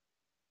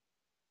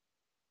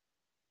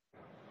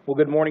Well,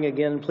 good morning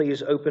again.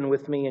 Please open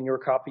with me in your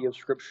copy of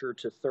Scripture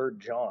to 3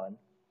 John.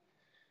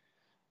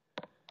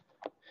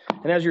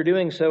 And as you're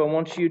doing so, I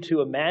want you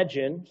to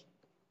imagine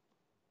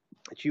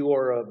that you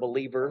are a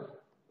believer,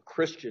 a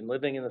Christian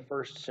living in the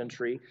first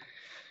century.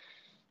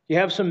 You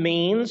have some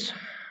means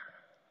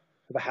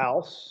of a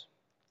house.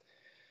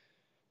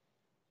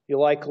 You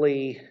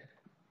likely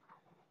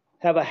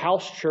have a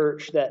house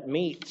church that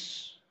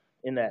meets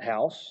in that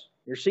house.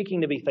 You're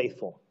seeking to be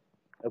faithful,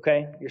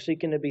 okay? You're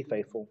seeking to be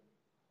faithful.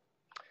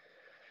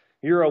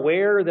 You're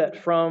aware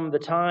that from the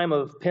time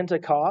of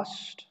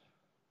Pentecost,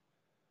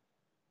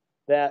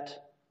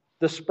 that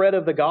the spread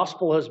of the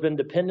gospel has been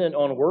dependent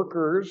on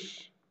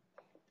workers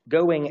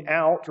going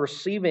out,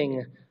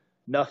 receiving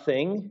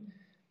nothing,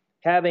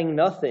 having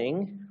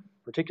nothing,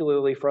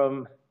 particularly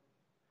from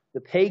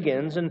the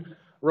pagans, and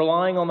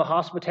relying on the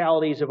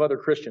hospitalities of other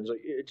Christians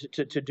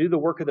to do the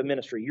work of the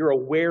ministry. You're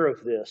aware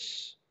of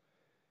this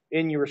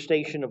in your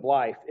station of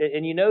life.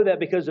 And you know that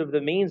because of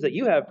the means that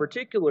you have,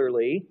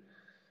 particularly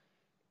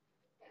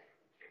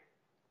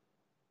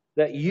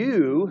that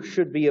you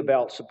should be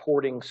about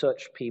supporting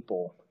such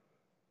people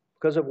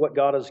because of what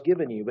God has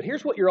given you. But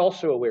here's what you're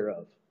also aware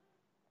of.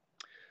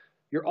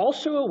 You're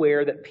also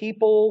aware that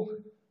people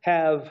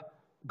have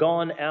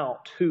gone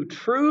out who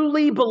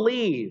truly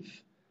believe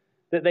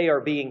that they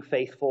are being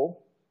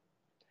faithful,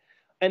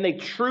 and they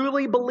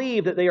truly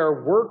believe that they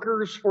are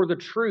workers for the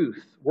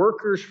truth,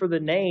 workers for the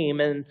name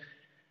and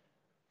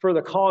for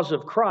the cause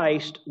of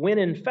Christ, when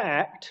in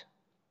fact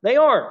they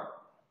aren't.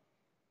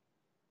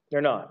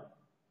 They're not.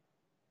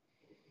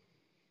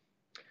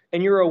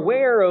 And you're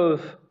aware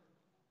of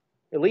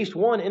at least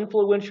one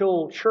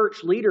influential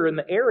church leader in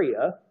the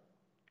area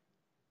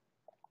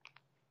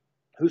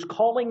who's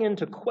calling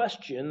into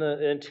question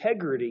the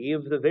integrity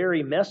of the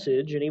very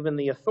message and even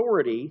the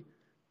authority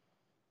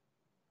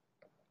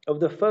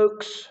of the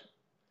folks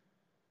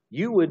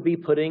you would be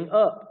putting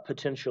up,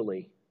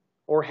 potentially,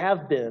 or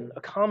have been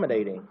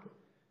accommodating.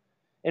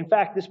 In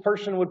fact, this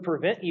person would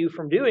prevent you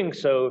from doing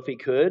so if he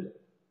could.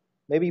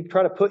 Maybe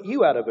try to put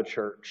you out of a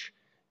church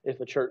if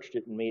a church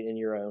didn't meet in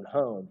your own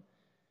home.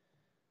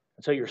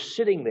 And so you're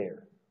sitting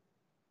there.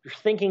 You're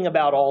thinking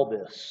about all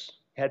this.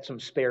 You had some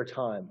spare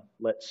time,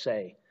 let's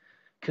say,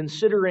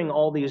 considering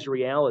all these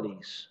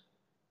realities.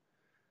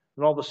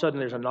 And all of a sudden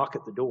there's a knock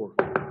at the door.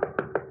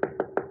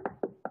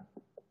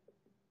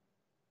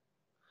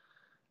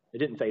 It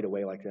didn't fade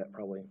away like that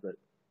probably, but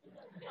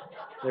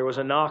there was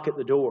a knock at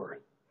the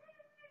door.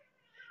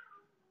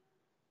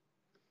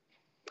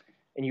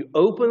 And you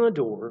open the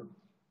door,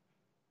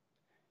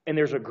 and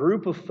there's a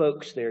group of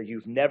folks there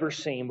you've never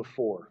seen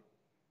before.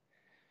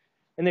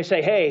 And they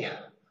say, hey,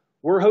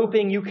 we're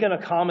hoping you can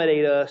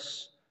accommodate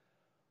us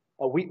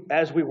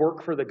as we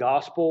work for the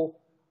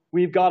gospel.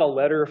 We've got a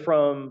letter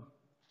from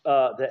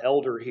the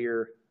elder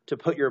here to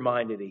put your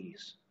mind at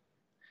ease.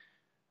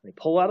 They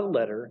pull out a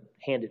letter,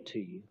 hand it to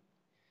you,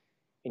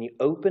 and you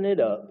open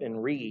it up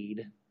and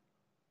read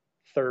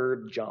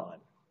 3 John.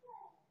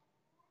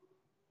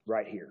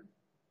 Right here.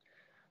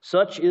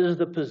 Such is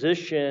the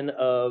position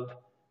of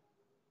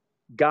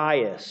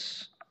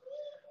Gaius.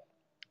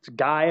 It's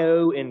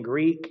Gaio in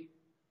Greek.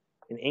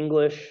 In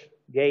English,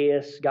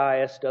 Gaius,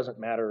 doesn't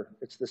matter.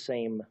 It's the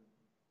same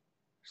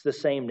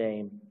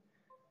name.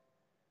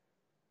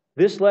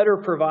 This letter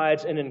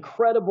provides an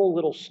incredible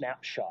little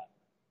snapshot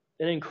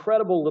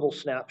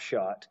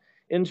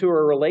into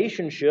a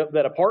relationship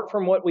that, apart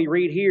from what we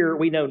read here,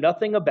 we know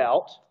nothing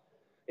about,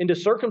 into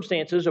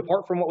circumstances,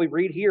 apart from what we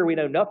read here, we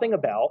know nothing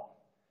about,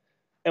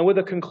 and with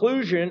a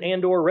conclusion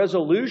and or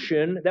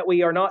resolution that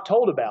we are not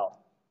told about.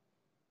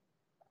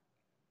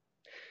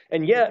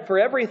 And yet, for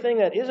everything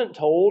that isn't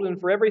told and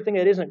for everything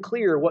that isn't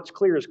clear, what's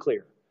clear is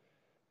clear.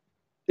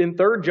 In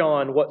 3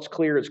 John, what's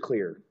clear is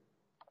clear.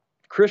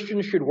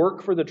 Christians should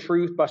work for the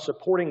truth by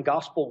supporting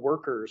gospel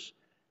workers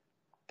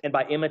and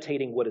by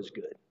imitating what is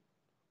good.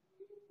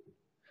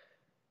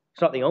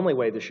 It's not the only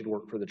way they should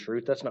work for the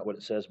truth. That's not what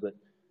it says, but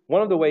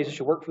one of the ways they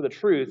should work for the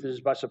truth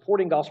is by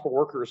supporting gospel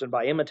workers and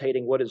by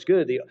imitating what is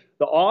good.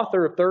 The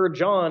author of 3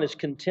 John is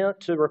content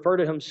to refer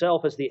to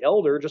himself as the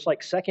elder, just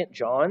like 2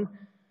 John.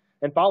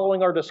 And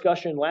following our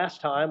discussion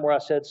last time where I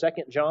said 2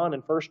 John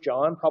and 1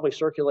 John probably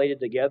circulated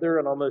together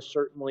and almost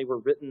certainly were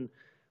written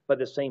by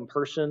the same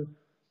person,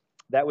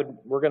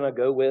 we're going to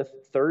go with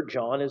 3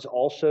 John is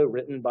also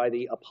written by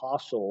the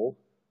Apostle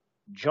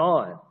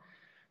John.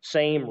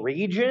 Same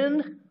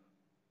region.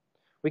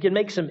 We can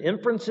make some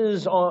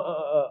inferences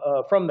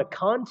from the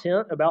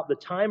content about the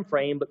time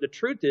frame, but the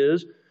truth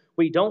is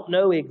we don't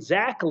know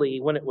exactly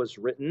when it was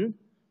written,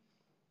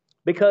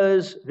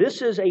 because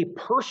this is a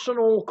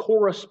personal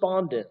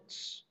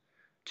correspondence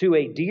to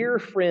a dear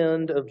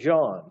friend of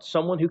John,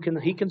 someone who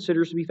he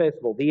considers to be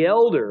faithful, the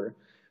elder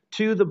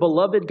to the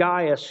beloved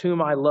Gaius,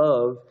 whom I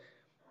love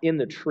in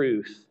the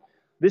truth.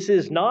 This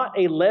is not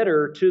a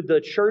letter to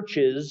the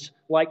churches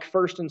like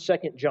 1 and 2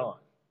 John.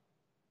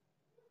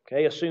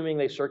 Okay, assuming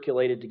they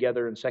circulated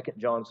together and 2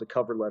 John's the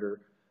cover letter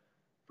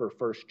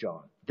for 1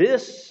 John.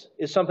 This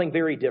is something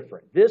very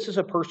different. This is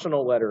a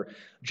personal letter.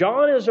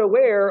 John is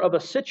aware of a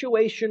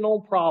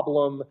situational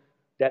problem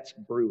that's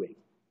brewing.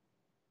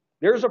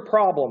 There's a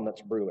problem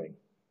that's brewing.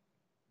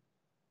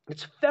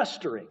 It's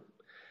festering.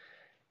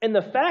 And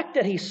the fact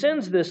that he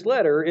sends this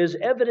letter is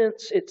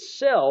evidence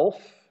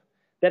itself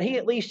that he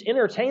at least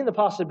entertained the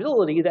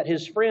possibility that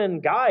his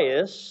friend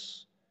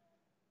Gaius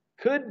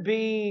could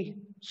be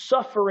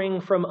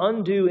suffering from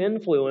undue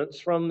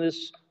influence from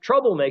this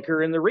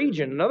troublemaker in the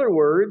region. In other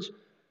words,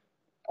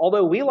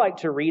 although we like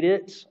to read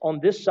it on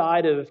this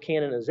side of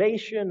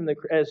canonization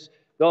as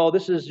though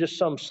this is just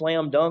some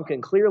slam dunk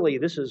and clearly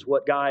this is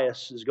what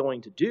Gaius is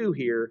going to do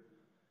here,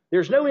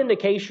 there's no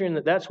indication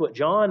that that's what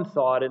John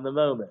thought in the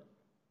moment.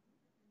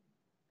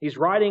 He's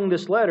writing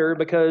this letter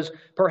because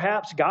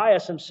perhaps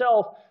Gaius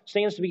himself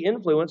stands to be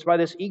influenced by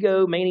this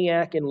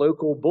egomaniac and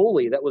local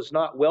bully that was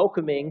not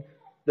welcoming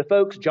the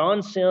folks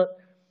John sent,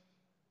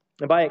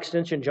 and by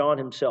extension, John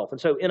himself. And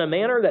so in a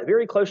manner that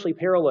very closely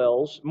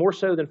parallels, more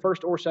so than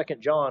 1st or 2nd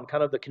John,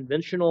 kind of the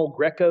conventional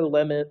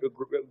Greco-Roman,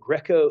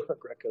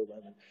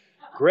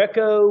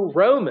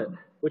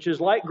 which is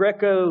like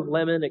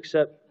Greco-Lemon,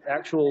 except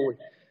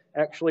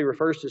actually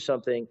refers to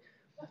something.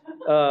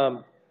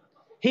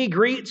 He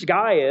greets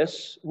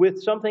Gaius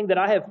with something that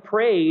I have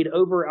prayed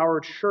over our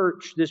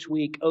church this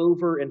week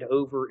over and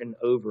over and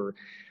over.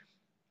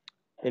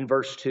 In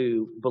verse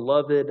 2,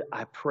 "Beloved,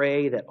 I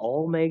pray that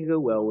all may go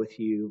well with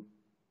you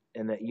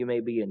and that you may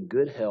be in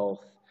good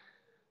health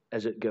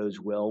as it goes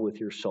well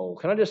with your soul."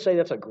 Can I just say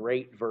that's a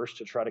great verse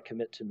to try to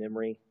commit to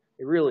memory?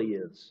 It really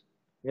is.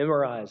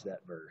 Memorize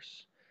that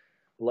verse.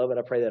 "Beloved,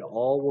 I pray that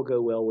all will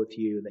go well with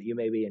you and that you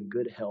may be in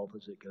good health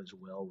as it goes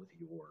well with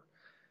your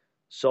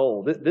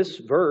soul." This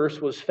verse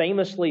was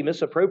famously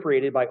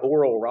misappropriated by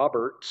Oral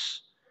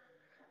Roberts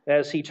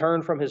as he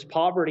turned from his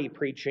poverty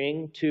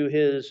preaching to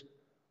his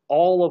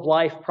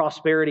all-of-life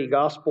prosperity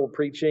gospel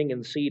preaching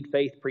and seed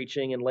faith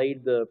preaching and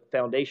laid the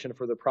foundation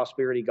for the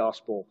prosperity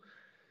gospel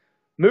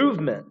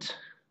movement.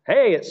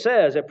 Hey, it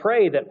says, "I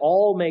pray that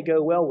all may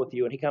go well with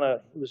you." And he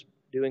was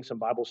doing some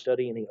Bible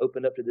study and he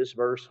opened up to this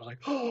verse. I was like,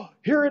 oh,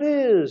 here it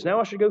is. Now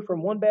I should go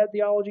from one bad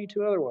theology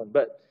to another one.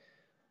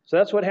 So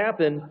that's what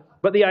happened.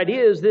 But the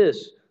idea is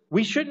this.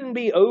 We shouldn't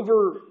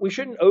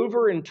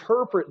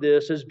overinterpret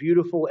this as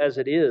beautiful as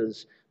it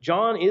is.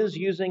 John is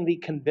using the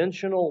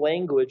conventional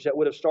language that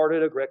would have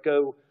started a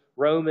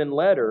Greco-Roman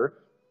letter.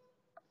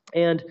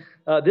 And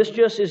this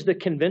just is the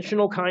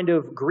conventional kind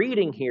of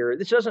greeting here.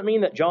 This doesn't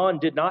mean that John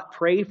did not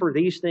pray for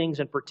these things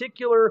in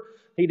particular.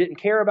 He didn't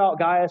care about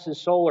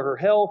Gaius' soul or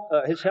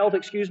his health,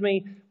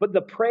 But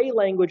the pray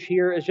language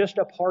here is just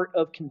a part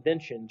of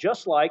convention.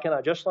 Just like, and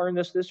I just learned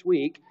this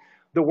week,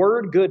 the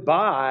word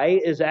goodbye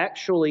is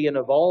actually an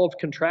evolved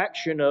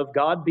contraction of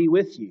God be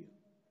with you.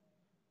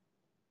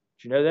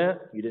 Did you know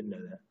that? You didn't know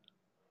that.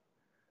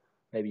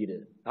 Maybe you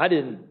did. I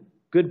didn't.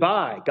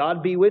 Goodbye.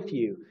 God be with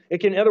you.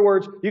 In other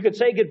words, you could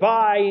say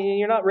goodbye, and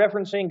you're not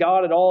referencing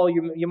God at all.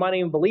 You might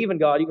even believe in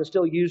God. You can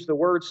still use the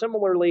word.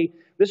 Similarly,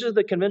 this is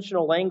the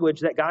conventional language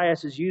that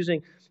Gaius is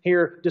using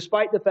here,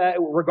 despite the fact,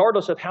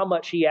 regardless of how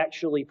much he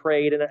actually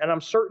prayed, and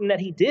I'm certain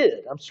that he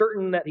did.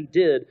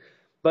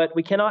 But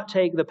we cannot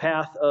take the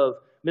path of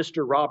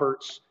Mr.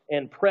 Roberts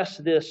and press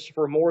this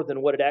for more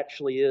than what it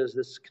actually is,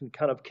 this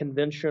kind of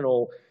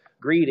conventional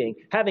greeting.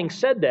 Having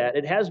said that,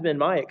 it has been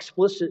my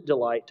explicit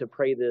delight to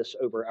pray this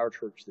over our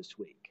church this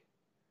week.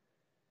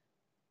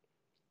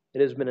 It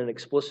has been an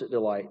explicit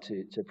delight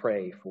to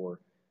pray for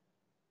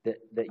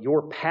that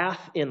your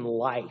path in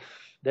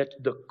life,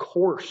 that the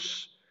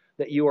course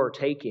that you are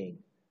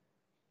taking,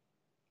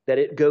 that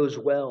it goes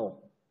well.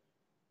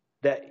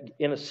 That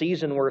in a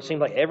season where it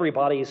seems like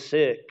everybody is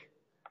sick,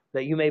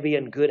 that you may be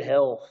in good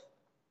health,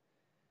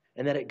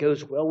 and that it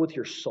goes well with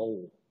your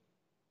soul.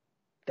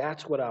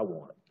 That's what I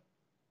want.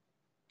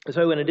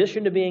 So in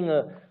addition to being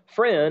a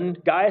friend,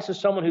 Gaius is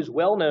someone who's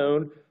well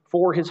known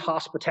for his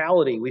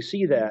hospitality. We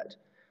see that.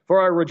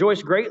 "For I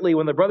rejoice greatly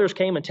when the brothers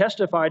came and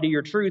testified to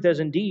your truth, as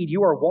indeed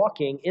you are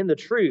walking in the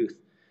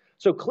truth."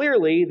 So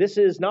clearly, this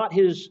is not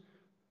his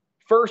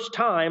first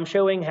time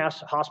showing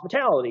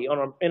hospitality.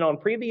 On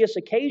previous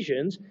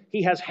occasions,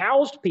 he has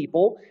housed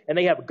people, and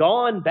they have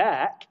gone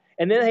back,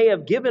 and then they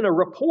have given a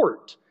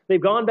report. They've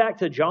gone back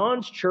to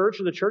John's church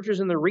or the churches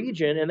in the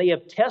region, and they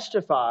have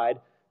testified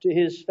to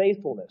his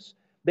faithfulness.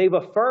 They've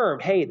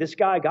affirmed, hey, this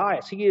guy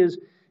Gaius, he is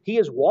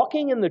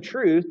walking in the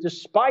truth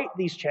despite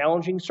these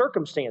challenging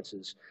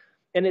circumstances.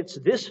 And it's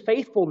this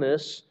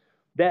faithfulness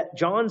that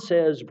John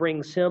says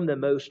brings him the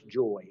most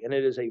joy. And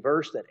it is a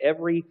verse that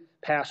every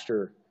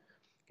pastor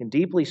can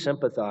deeply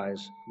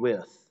sympathize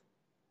with.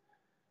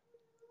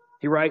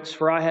 He writes,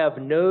 "For I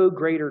have no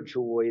greater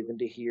joy than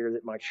to hear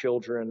that my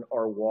children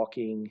are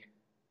walking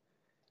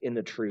in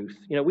the truth."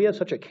 You know, we have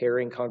such a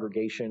caring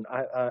congregation.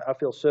 I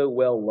feel so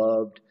well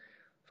loved,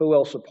 so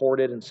well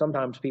supported, and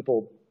sometimes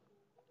people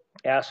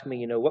ask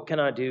me, what can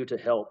I do to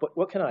help?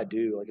 What can I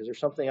do? Like, is there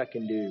something I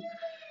can do?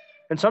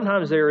 And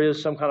sometimes there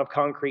is some kind of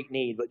concrete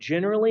need, but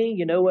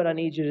generally, what I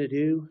need you to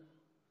do?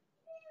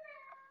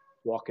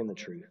 Walk in the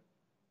truth.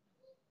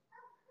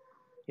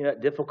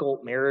 that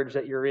difficult marriage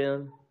that you're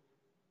in,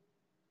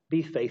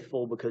 be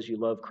faithful because you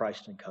love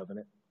Christ in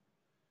covenant.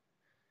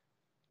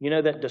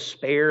 That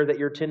despair that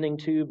you're tending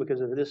to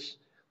because of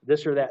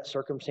this or that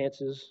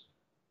circumstances,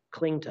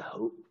 cling to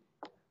hope.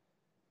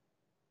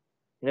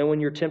 When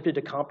you're tempted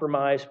to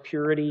compromise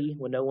purity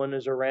when no one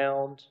is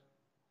around,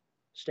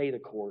 stay the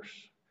course.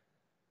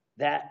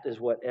 That is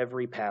what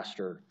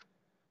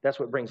that's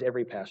what brings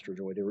every pastor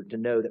joy, to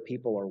know that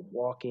people are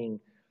walking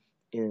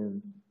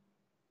in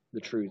the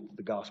truth,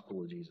 the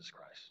gospel of Jesus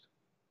Christ.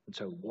 And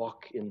so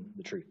walk in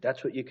the truth.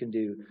 That's what you can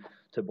do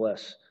to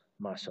bless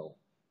my soul.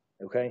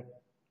 Okay?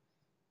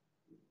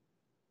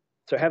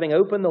 So having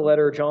opened the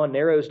letter, John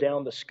narrows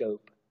down the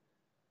scope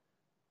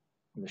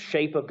and the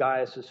shape of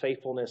Gaius'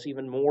 faithfulness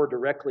even more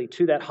directly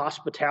to that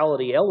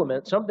hospitality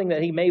element, something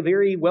that he may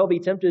very well be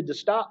tempted to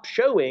stop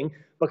showing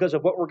because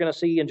of what we're going to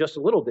see in just a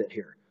little bit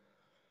here.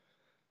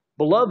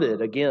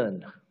 Beloved,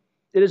 again,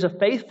 it is a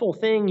faithful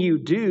thing you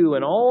do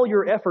in all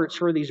your efforts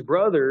for these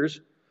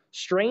brothers,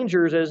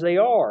 strangers as they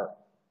are.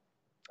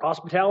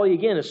 Hospitality,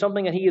 again, is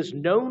something that he is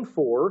known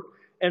for,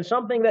 and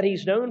something that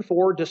he's known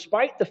for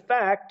despite the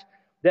fact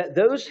that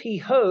those he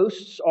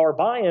hosts are,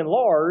 by and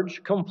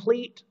large,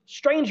 complete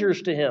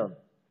strangers to him.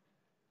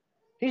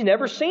 He's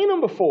never seen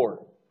them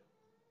before.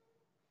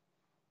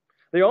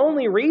 The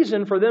only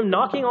reason for them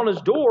knocking on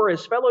his door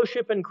is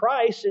fellowship in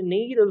Christ in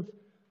need of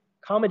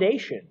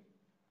accommodation.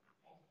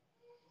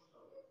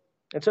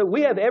 And so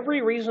we have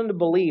every reason to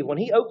believe when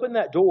he opened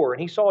that door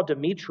and he saw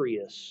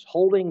Demetrius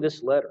holding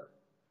this letter,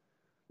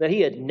 that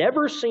he had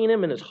never seen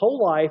him in his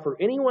whole life or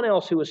anyone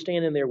else who was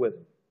standing there with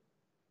him.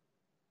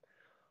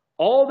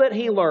 All that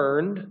he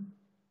learned,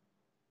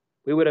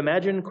 we would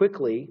imagine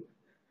quickly,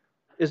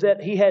 is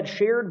that he had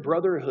shared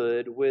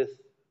brotherhood with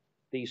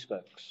these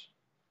folks.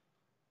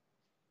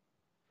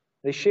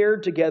 They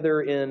shared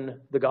together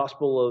in the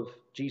gospel of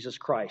Jesus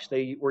Christ.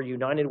 They were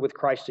united with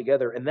Christ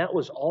together, and that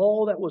was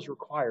all that was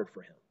required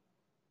for him.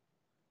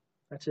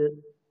 That's it.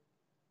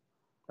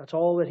 That's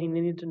all that he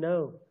needed to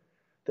know,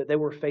 that they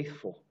were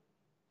faithful,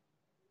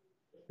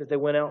 that they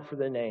went out for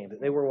the name, that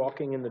they were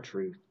walking in the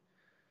truth.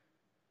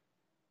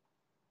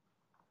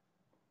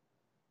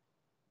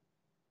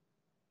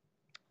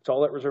 It's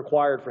all that was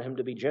required for him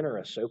to be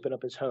generous, open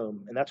up his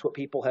home. And that's what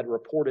people had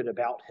reported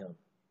about him.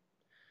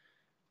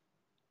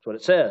 That's what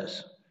it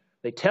says.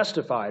 They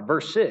testified,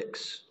 verse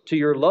 6, to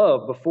your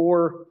love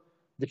before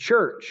the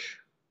church.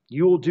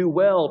 You will do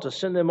well to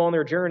send them on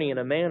their journey in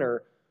a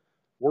manner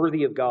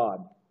worthy of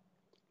God.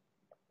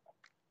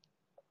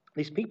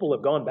 These people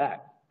have gone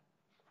back.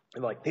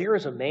 And like, there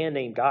is a man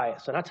named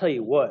Gaius. And I tell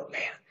you what,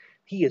 man,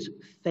 he is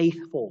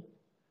faithful.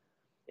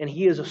 And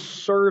he is a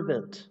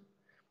servant.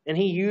 And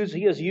he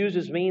has used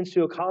his means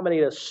to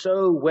accommodate us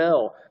so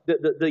well.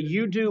 The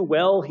you do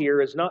well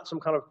here is not some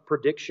kind of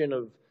prediction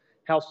of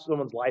how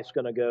someone's life's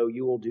going to go.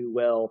 You will do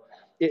well.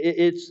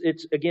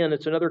 It's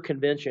another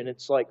convention.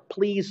 It's like,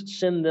 please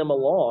send them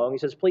along. He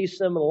says, please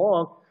send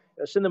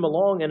them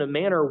along in a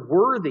manner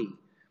worthy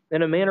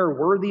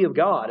of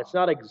God. It's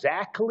not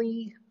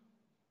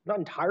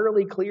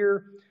entirely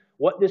clear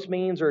what this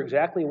means or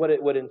exactly what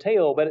it would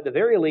entail, but at the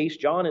very least,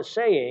 John is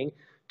saying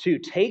to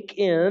take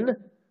in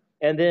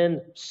and then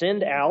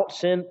send out,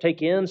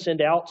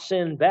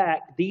 send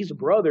back these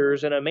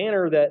brothers in a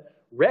manner that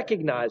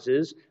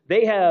recognizes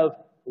they have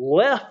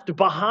left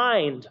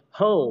behind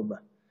home.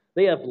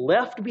 They have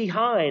left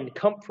behind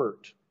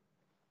comfort.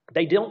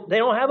 They don't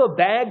have a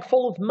bag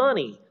full of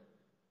money.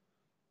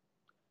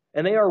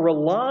 And they are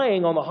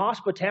relying on the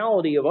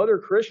hospitality of other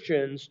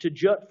Christians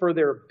for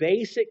their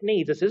basic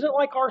needs. This isn't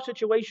like our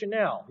situation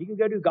now. You can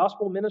go do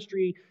gospel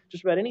ministry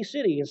just about any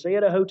city and stay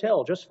at a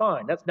hotel just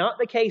fine. That's not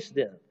the case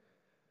then.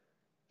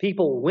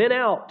 People went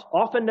out,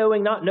 often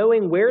not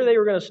knowing where they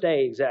were going to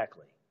stay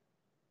exactly.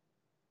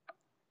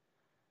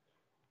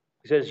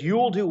 He says, you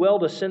will do well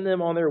to send them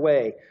on their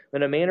way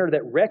in a manner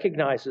that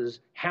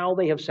recognizes how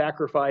they have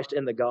sacrificed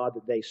in the God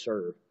that they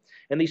serve.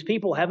 And these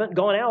people haven't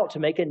gone out to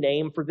make a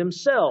name for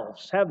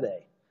themselves, have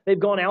they? They've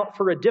gone out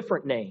for a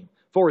different name.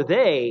 For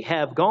they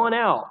have gone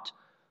out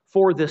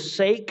for the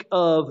sake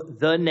of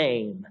the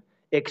name,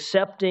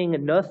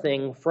 accepting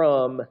nothing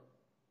from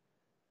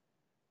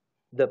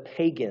the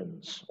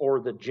pagans or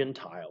the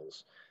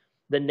Gentiles.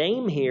 The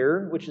name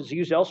here, which is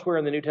used elsewhere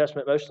in the New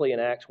Testament, mostly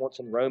in Acts, once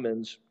in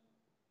Romans,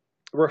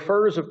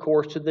 refers, of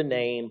course, to the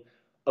name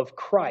of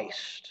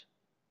Christ.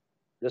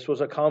 This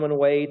was a common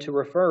way to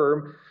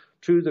refer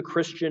to the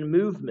Christian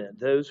movement,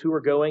 those who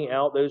were going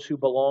out, those who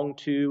belonged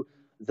to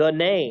the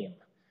name.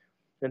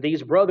 And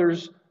these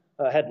brothers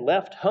had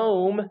left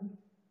home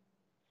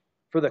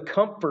they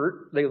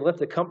left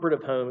the comfort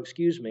of home,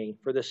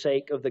 for the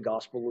sake of the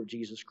gospel of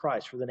Jesus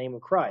Christ, for the name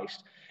of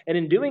Christ. And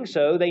in doing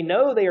so, they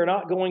know they are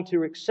not going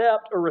to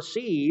accept or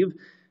receive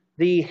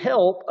the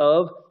help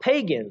of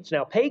pagans.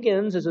 Now,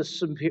 pagans is a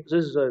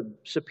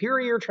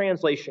superior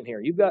translation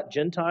here. You've got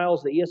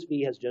Gentiles. The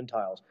ESV has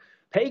Gentiles.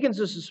 Pagans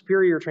is a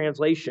superior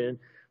translation.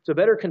 It's a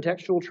better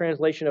contextual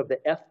translation of the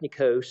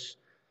ethnikos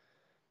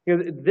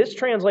This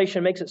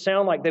translation makes it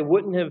sound like they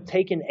wouldn't have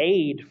taken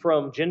aid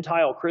from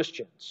Gentile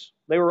Christians.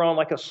 They were on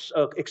like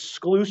a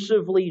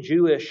exclusively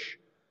Jewish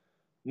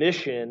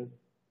mission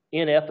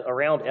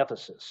around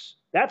Ephesus.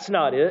 That's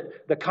not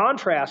it. The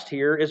contrast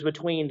here is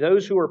between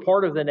those who are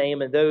part of the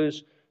name and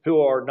those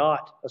who are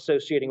not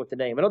associating with the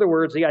name. In other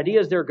words, the idea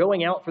is they're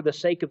going out for the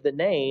sake of the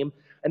name,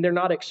 and they're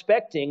not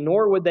expecting,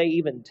 nor would they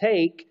even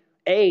take,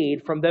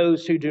 aid from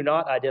those who do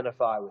not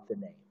identify with the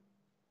name.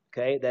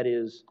 Okay, that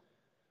is,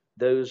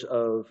 those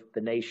of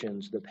the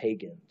nations, the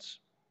pagans.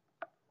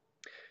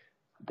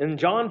 And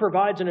John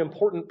provides an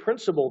important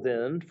principle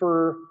then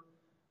for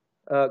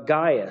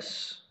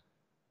Gaius,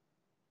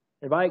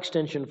 and by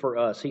extension for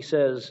us. He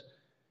says,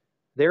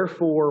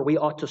 therefore, we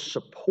ought to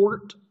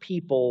support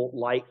people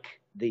like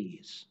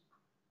these,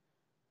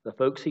 the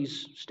folks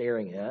he's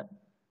staring at,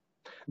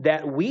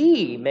 that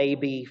we may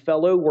be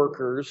fellow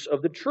workers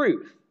of the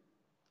truth.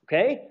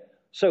 Okay?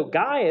 So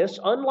Gaius,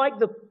 unlike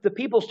the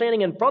people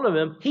standing in front of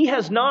him, he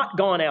has not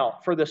gone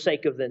out for the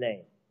sake of the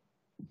name.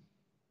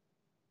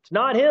 It's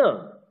not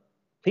him.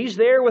 He's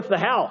there with the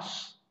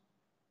house.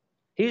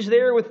 He's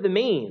there with the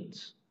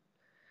means.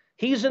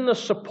 He's in the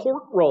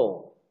support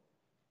role.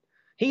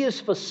 He is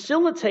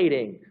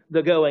facilitating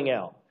the going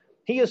out.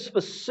 He is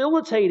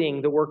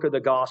facilitating the work of the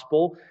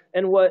gospel.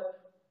 And what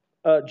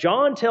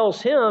John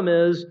tells him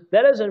is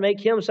that doesn't make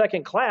him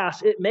second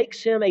class. It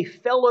makes him a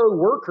fellow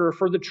worker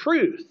for the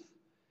truth.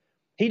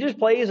 He just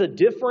plays a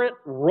different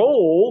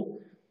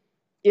role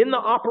in the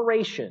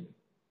operation.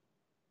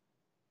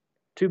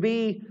 To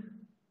be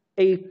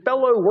a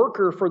fellow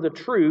worker for the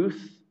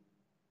truth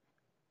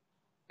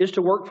is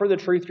to work for the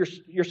truth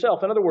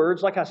yourself. In other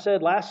words, like I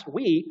said last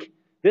week,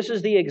 this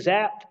is the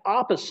exact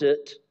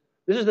opposite.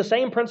 This is the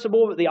same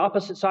principle, but the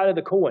opposite side of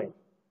the coin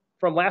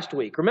from last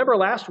week. Remember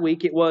last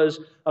week it was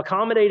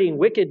accommodating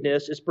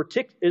wickedness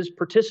is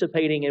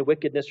participating in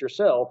wickedness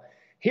yourself.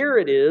 Here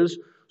it is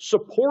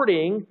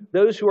supporting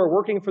those who are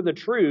working for the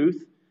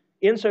truth.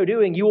 In so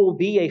doing, you will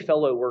be a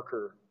fellow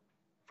worker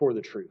for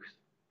the truth.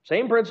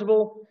 Same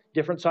principle,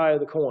 different side of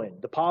the coin,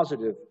 the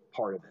positive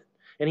part of it.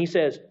 And he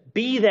says,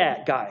 be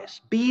that,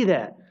 Gaius, be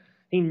that.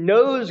 He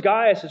knows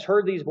Gaius has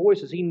heard these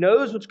voices. He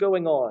knows what's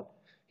going on.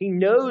 He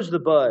knows the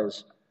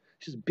buzz.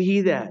 He says,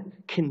 be that.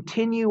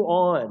 Continue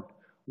on.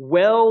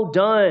 Well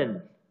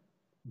done.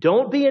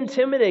 Don't be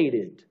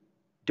intimidated.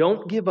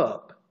 Don't give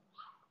up.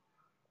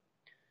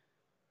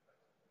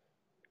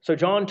 So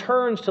John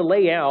turns to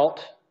lay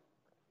out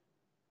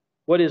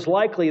what is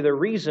likely the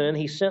reason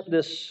he sent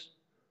this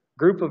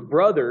group of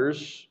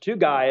brothers to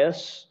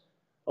Gaius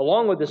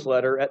along with this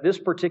letter at this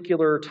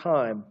particular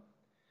time.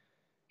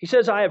 He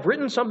says, I have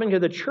written something to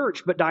the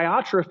church, but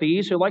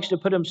Diotrephes, who likes to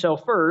put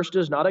himself first,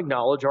 does not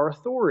acknowledge our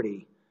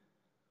authority.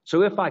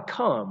 So if I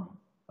come,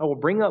 I will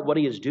bring up what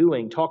he is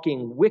doing,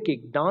 talking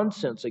wicked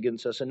nonsense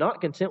against us. And not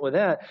content with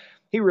that,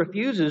 he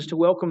refuses to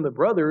welcome the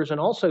brothers and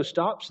also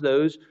stops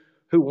those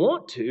who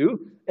want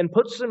to and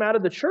puts them out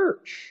of the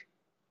church.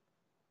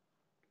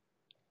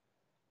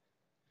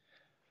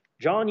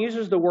 John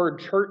uses the word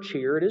church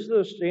here. It is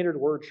the standard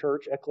word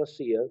church,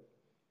 ecclesia.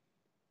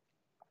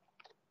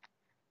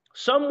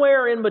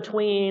 Somewhere in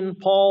between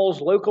Paul's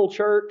local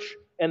church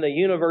and the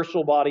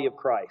universal body of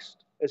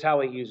Christ is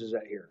how he uses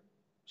that here.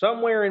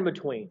 Somewhere in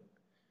between.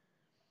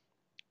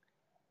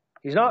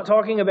 He's not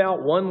talking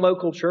about one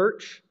local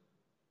church.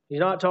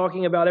 He's not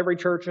talking about every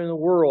church in the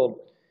world.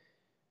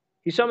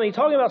 He's talking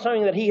about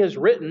something that he has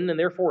written and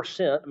therefore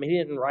sent. I mean, he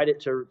didn't write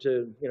it to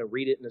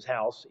read it in his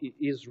house.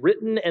 He's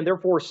written and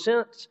therefore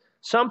sent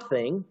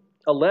something,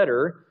 a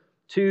letter,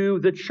 to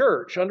the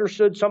church.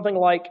 Understood something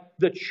like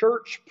the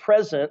church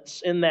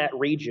presence in that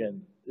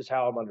region is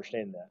how I'm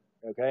understanding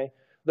that. Okay?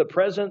 The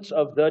presence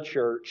of the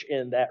church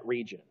in that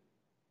region.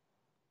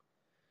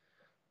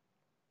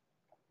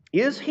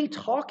 Is he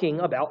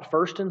talking about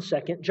 1st and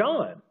 2nd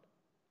John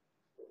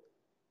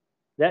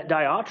that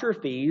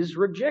Diotrephes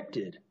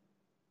rejected?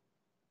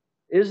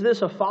 Is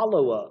this a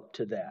follow-up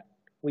to that?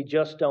 We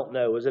just don't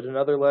know. Is it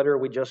another letter?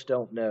 We just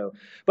don't know.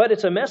 But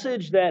it's a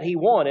message that he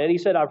wanted. He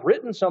said, I've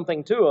written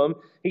something to them.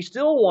 He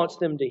still wants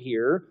them to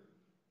hear.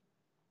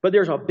 But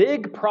there's a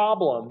big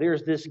problem.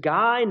 There's this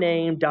guy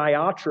named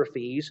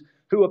Diotrephes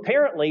who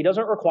apparently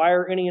doesn't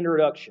require any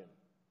introduction.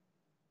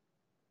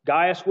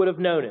 Gaius would have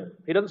known him.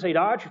 He doesn't say,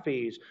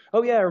 Diotrephes,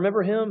 oh yeah,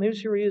 remember him?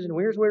 Who's who he is and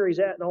here's where he's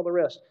at and all the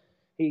rest.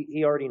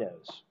 He already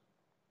knows.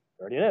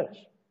 He already knows.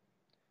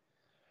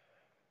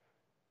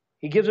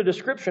 He gives a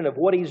description of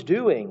what he's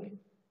doing.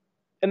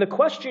 And the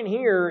question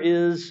here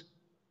is,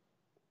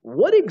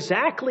 what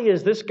exactly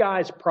is this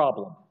guy's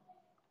problem?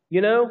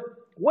 You know,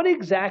 what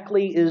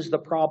exactly is the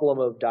problem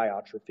of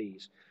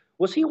Diotrephes?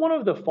 Was he one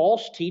of the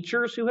false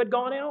teachers who had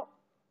gone out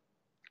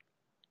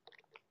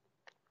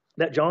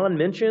that John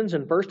mentions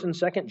in 1st and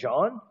 2nd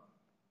John?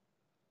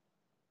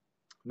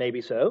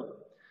 Maybe so.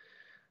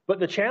 But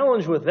the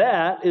challenge with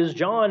that is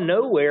John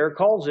nowhere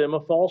calls him a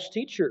false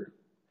teacher.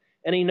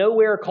 And he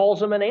nowhere calls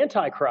him an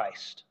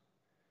antichrist,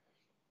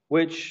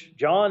 which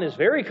John is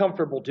very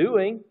comfortable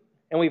doing.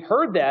 And we've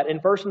heard that in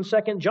 1st and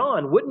 2nd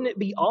John. Wouldn't it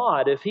be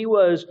odd if he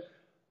was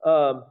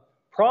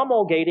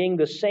promulgating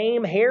the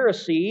same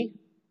heresy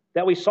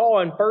that we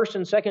saw in 1st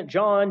and 2nd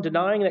John,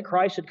 denying that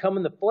Christ had come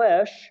in the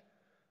flesh,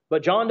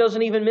 but John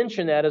doesn't even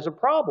mention that as a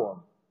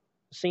problem.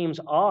 It seems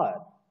odd.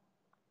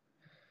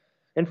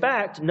 In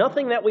fact,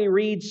 nothing that we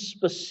read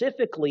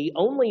specifically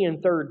only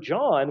in 3rd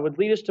John would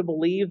lead us to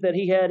believe that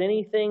he had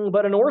anything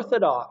but an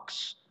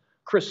orthodox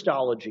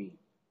Christology.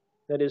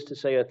 That is to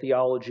say, a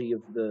theology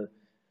of the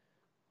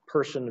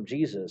person of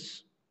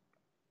Jesus.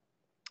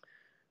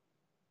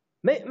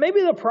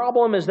 Maybe the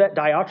problem is that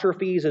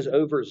Diotrephes is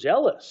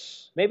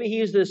overzealous. Maybe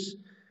he's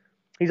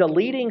a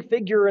leading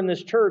figure in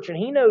this church, and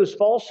he knows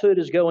falsehood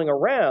is going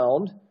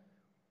around.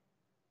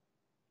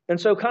 And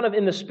so kind of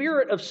in the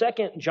spirit of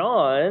 2nd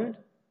John,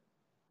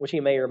 which he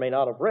may or may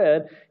not have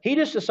read, he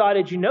just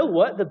decided, you know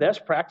what the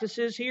best practice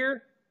is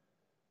here?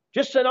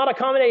 Just to not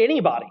accommodate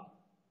anybody.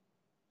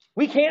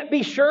 We can't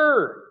be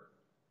sure.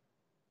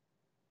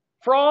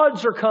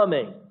 Frauds are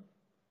coming.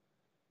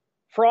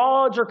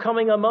 Frauds are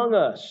coming among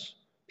us.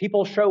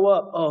 People show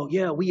up. Oh,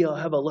 yeah, we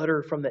have a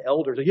letter from the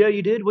elders. Yeah,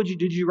 you did?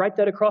 Did you write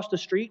that across the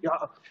street?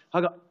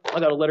 I got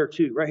a letter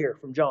too, right here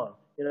from John.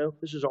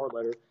 This is our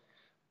letter.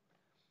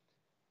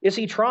 Is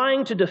he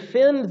trying to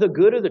defend the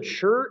good of the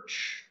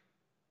church?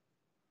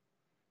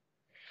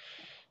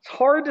 It's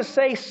hard to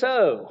say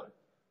so.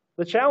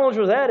 The challenge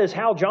with that is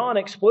how John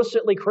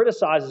explicitly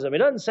criticizes him. He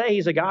doesn't say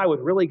he's a guy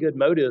with really good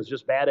motives,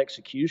 just bad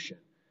execution.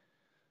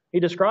 He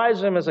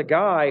describes him as a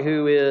guy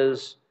who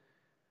is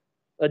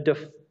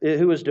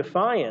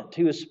defiant,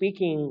 who is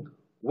speaking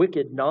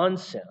wicked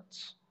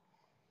nonsense.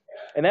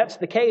 And that's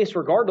the case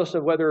regardless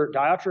of whether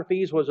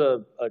Diotrephes was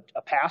a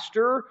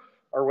pastor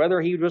or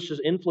whether he was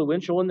just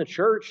influential in the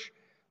church,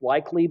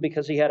 likely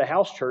because he had a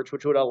house church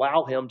which would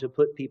allow him to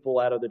put people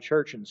out of the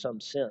church in some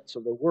sense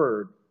of the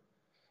word.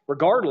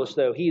 Regardless,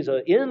 though, he's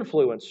an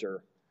influencer.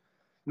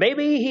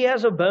 Maybe he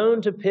has a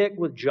bone to pick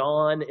with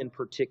John in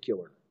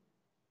particular.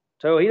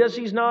 So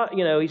he's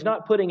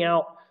not putting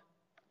out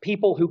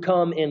people who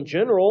come in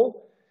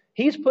general.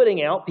 He's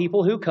putting out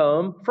people who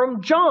come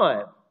from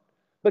John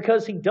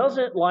because he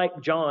doesn't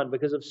like John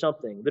because of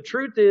something. The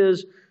truth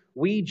is,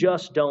 we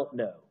just don't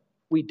know.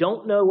 We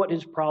don't know what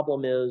his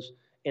problem is,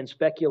 and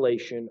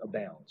speculation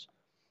abounds.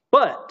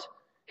 But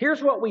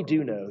here's what we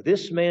do know.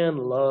 This man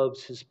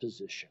loves his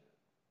position.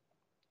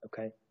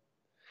 Okay?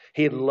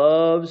 He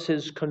loves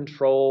his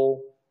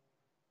control.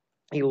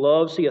 He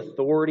loves the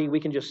authority. We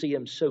can just see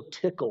him so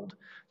tickled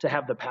to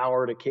have the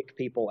power to kick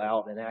people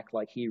out and act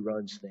like he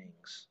runs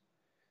things.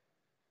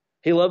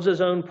 He loves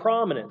his own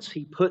prominence.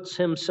 He puts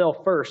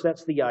himself first.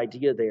 That's the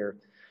idea there.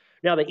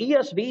 Now, the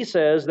ESV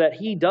says that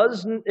he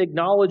doesn't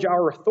acknowledge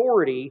our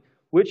authority,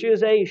 which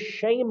is a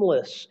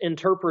shameless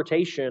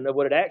interpretation of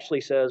what it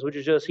actually says, which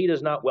is just he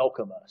does not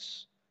welcome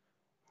us.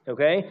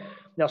 Okay?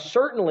 Now,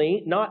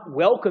 certainly not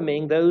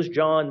welcoming those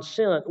John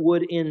sent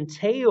would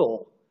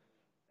entail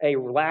a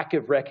lack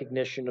of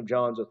recognition of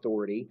John's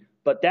authority,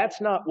 but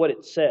that's not what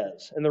it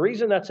says. And the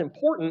reason that's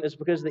important is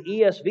because the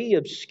ESV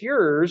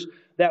obscures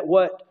that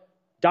what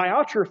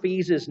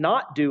Diotrephes is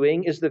not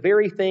doing is the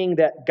very thing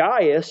that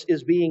Gaius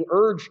is being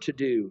urged to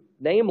do,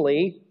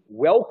 namely,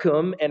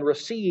 welcome and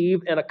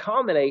receive and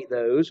accommodate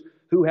those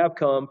who have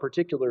come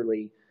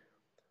particularly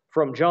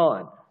from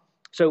John.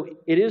 So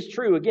it is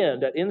true,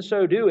 again, that in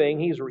so doing,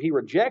 he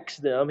rejects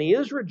them. He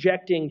is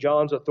rejecting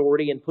John's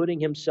authority and putting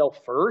himself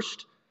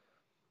first,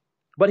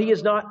 but he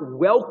is not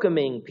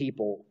welcoming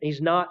people.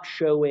 He's not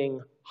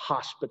showing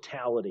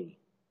hospitality.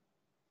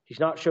 He's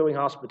not showing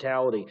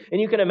hospitality. And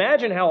you can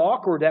imagine how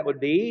awkward that would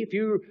be if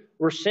you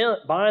were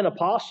sent by an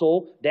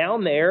apostle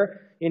down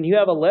there and you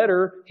have a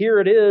letter, here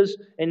it is,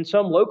 and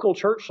some local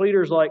church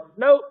leader's like,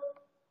 nope,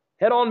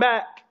 head on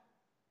back.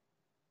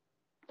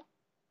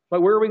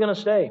 Like, where are we going to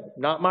stay?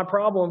 Not my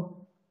problem.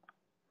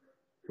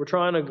 We're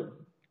trying to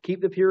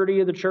keep the purity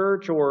of the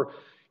church, or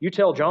you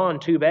tell John,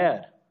 too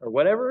bad, or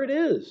whatever it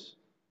is.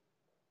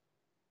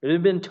 It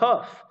had been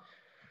tough.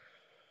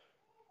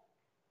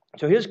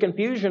 So his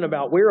confusion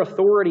about where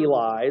authority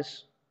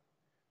lies,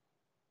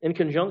 in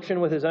conjunction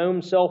with his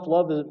own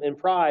self-love and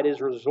pride, is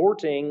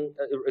resulting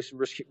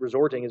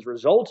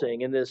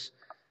in this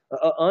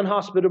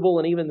unhospitable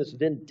and even this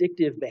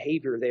vindictive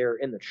behavior there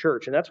in the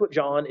church. And that's what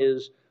John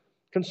is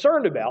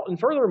concerned about. And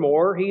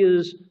furthermore, he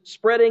is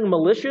spreading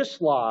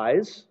malicious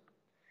lies.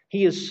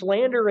 He is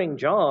slandering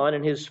John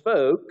and his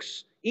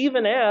folks,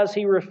 even as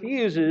he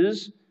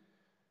refuses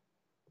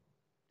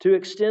to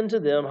extend to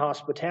them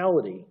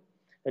hospitality.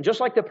 And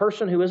just like the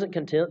person who isn't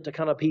content to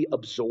kind of be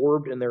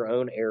absorbed in their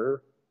own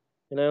error,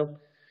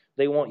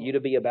 they want you to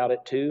be about it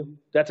too.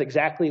 That's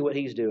exactly what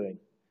he's doing.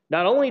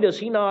 Not only does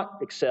he not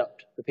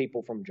accept the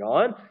people from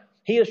John,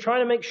 he is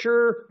trying to make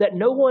sure that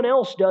no one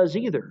else does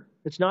either.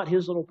 It's not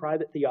his little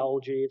private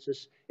theology.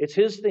 It's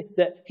his thing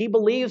that he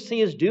believes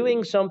he is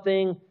doing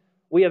something.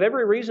 We have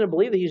every reason to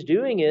believe that he's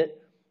doing it,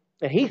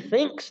 and he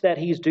thinks that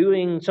he's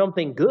doing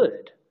something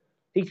good.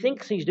 He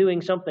thinks he's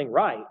doing something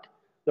right.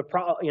 We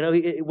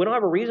don't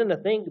have a reason to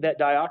think that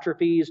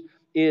Diotrephes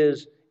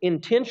is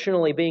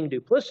intentionally being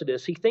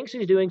duplicitous. He thinks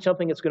he's doing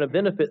something that's going to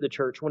benefit the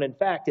church when in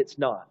fact it's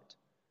not.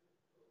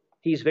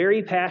 He's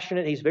very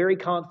passionate, he's very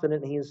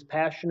confident, he is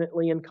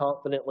passionately and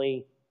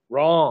confidently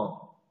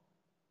wrong.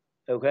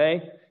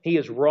 Okay? He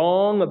is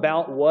wrong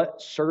about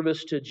what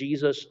service to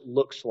Jesus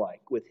looks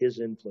like with his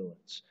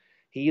influence.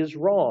 He is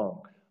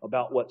wrong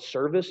about what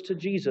service to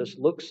Jesus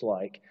looks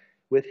like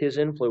with his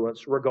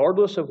influence,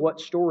 regardless of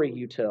what story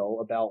you tell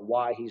about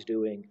why he's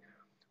doing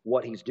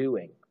what he's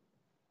doing.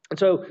 And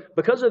so,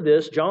 because of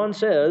this, John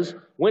says,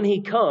 when he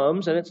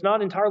comes, and it's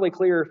not entirely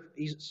clear,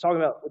 he's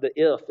talking about the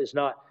if, it's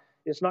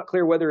not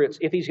clear whether it's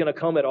if he's going to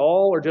come at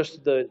all, or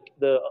just the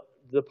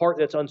part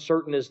that's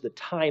uncertain is the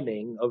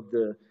timing of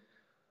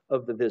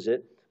the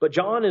visit. But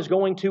John is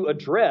going to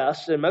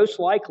address, and most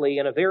likely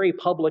in a very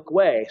public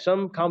way.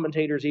 Some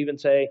commentators even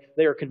say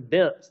they are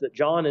convinced that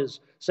John is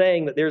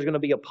saying that there's going to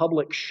be a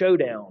public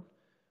showdown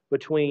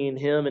between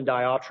him and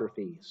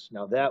Diotrephes.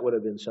 Now that would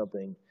have been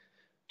something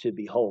to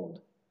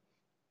behold.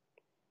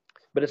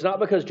 But it's not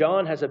because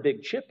John has a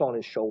big chip on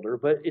his shoulder,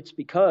 but it's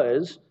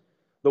because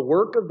the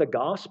work of the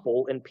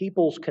gospel and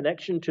people's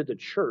connection to the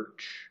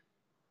church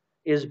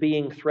is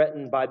being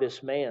threatened by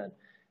this man.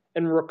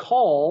 And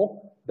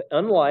recall,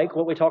 unlike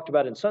what we talked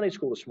about in Sunday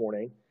school this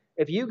morning,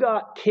 if you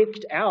got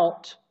kicked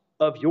out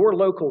of your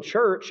local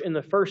church in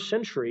the first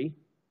century,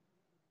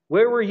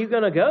 where were you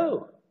going to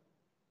go?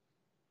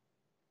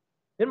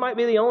 It might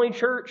be the only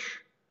church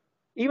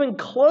even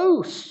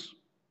close.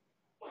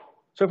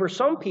 So for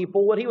some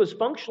people, what he was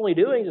functionally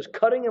doing is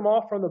cutting him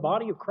off from the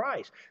body of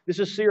Christ. This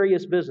is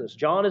serious business.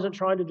 John isn't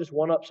trying to just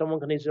one-up someone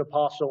because he's an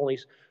apostle and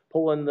he's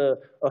pulling the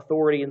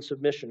authority and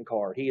submission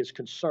card. He is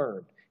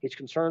concerned. He's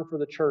concerned for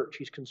the church.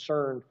 He's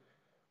concerned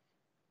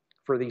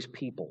for these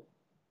people.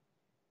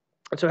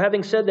 And so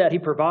having said that, he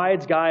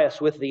provides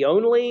Gaius with the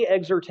only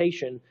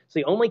exhortation, it's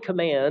the only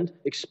command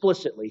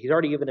explicitly. He's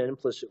already given an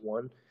implicit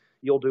one.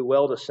 You'll do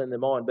well to send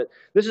them on. But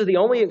this is the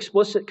only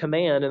explicit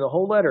command in the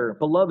whole letter.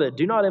 Beloved,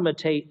 do not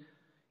imitate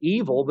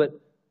evil, but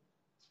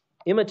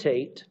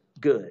imitate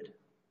good.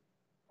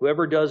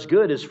 Whoever does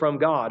good is from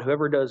God.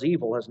 Whoever does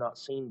evil has not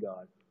seen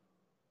God.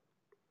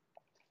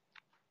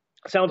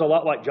 Sounds a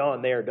lot like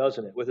John there,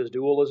 doesn't it, with his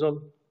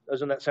dualism?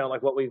 Doesn't that sound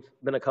like what we've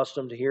been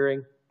accustomed to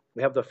hearing?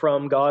 We have the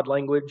from God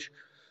language.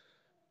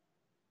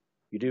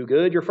 You do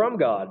good, you're from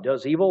God.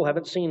 Does evil,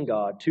 haven't seen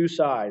God. Two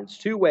sides,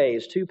 two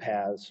ways, two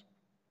paths.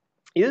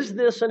 Is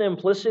this an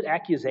implicit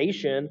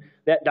accusation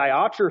that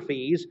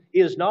Diotrephes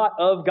is not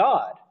of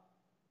God?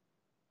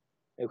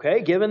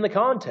 Okay, given the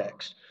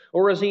context.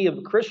 Or is he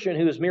a Christian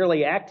who is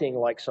merely acting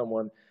like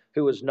someone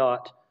who is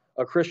not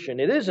a Christian?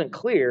 It isn't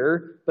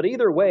clear, but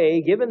either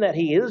way, given that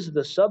he is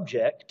the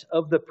subject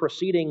of the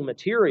preceding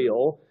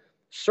material,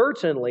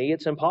 certainly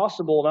it's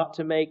impossible not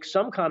to make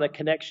some kind of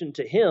connection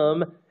to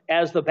him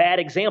as the bad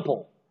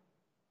example.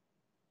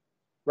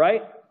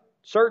 Right?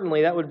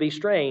 Certainly that would be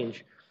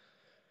strange.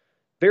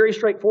 Very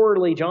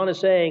straightforwardly, John is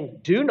saying,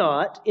 do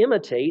not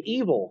imitate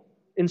evil.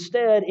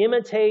 Instead,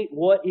 imitate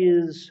what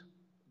is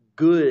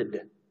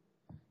good.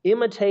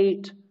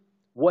 Imitate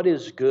what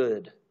is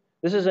good.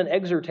 This is an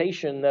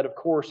exhortation that, of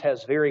course,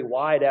 has very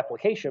wide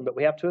application, but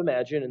we have to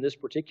imagine in this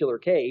particular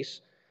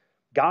case,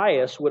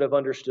 Gaius would have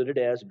understood it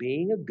as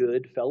being a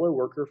good fellow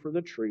worker for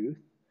the truth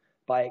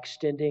by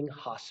extending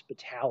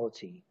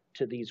hospitality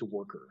to these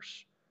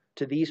workers,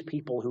 to these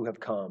people who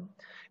have come.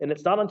 And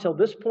it's not until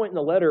this point in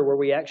the letter where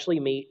we actually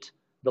meet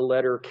the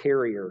letter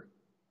carrier,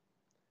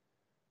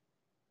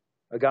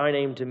 a guy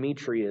named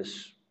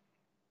Demetrius.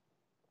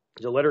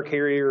 He's a letter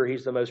carrier.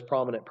 He's the most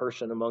prominent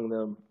person among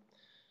them,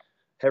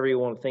 however you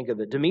want to think of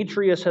it.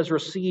 Demetrius has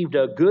received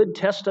a good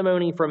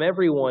testimony from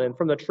everyone and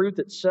from the truth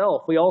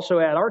itself. We also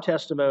add our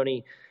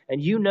testimony,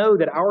 and you know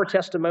that our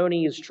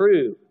testimony is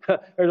true.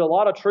 There's a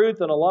lot of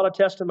truth and a lot of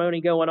testimony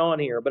going on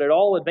here, but it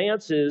all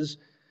advances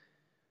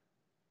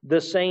the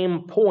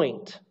same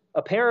point.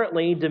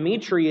 Apparently,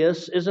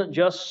 Demetrius isn't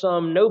just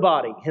some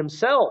nobody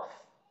himself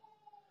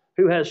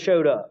who has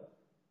showed up.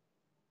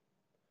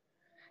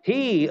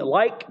 He,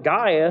 like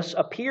Gaius,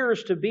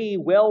 appears to be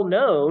well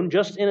known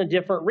just in a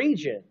different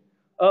region,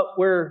 up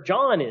where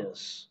John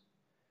is.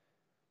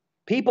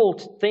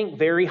 People think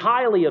very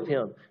highly of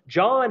him.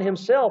 John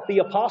himself, the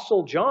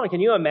Apostle John,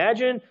 can you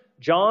imagine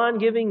John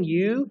giving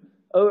you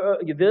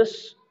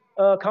this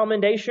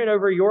commendation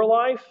over your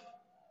life?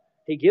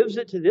 He gives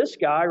it to this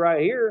guy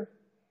right here,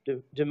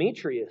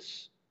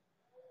 Demetrius.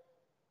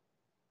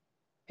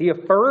 He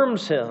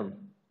affirms him.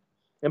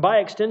 And by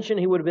extension,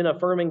 he would have been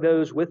affirming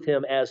those with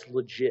him as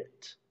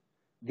legit.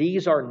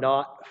 These are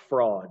not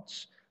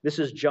frauds. This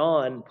is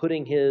John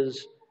putting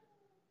his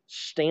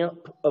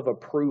stamp of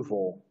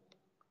approval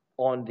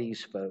on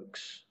these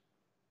folks.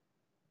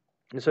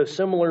 And so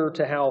similar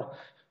to how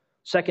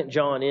 2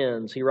 John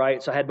ends, he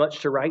writes, I had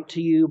much to write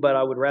to you, but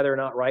I would rather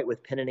not write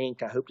with pen and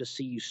ink. I hope to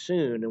see you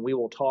soon, and we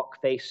will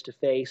talk face to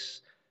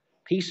face.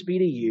 Peace be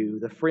to you.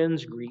 The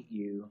friends greet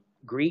you.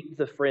 Greet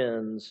the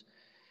friends,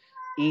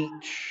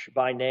 each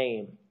by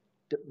name.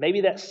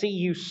 Maybe that see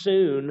you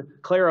soon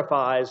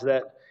clarifies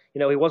that,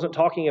 he wasn't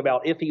talking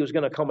about if he was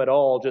going to come at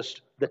all,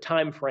 just the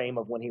time frame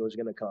of when he was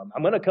going to come.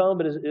 I'm going to come,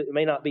 but it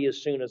may not be as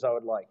soon as I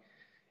would like.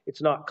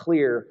 It's not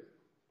clear.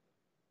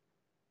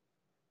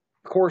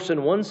 Of course,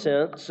 in one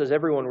sense, as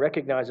everyone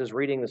recognizes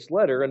reading this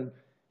letter, and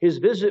his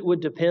visit would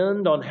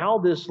depend on how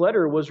this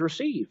letter was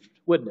received,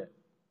 wouldn't it?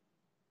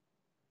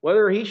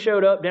 Whether he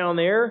showed up down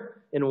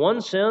there in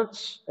one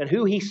sense and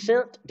who he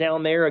sent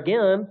down there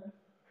again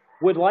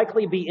would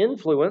likely be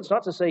influenced,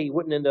 not to say he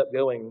wouldn't end up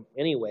going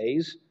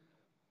anyways,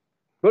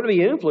 but to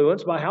be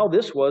influenced by how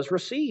this was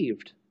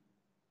received.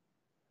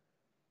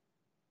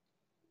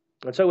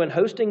 And so in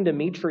hosting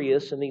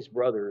Demetrius and these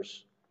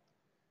brothers,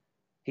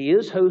 he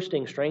is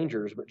hosting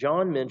strangers, but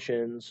John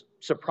mentions,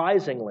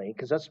 surprisingly,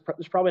 because that's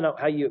probably not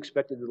how you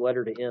expected the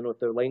letter to end, with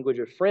the language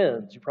of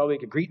friends. You probably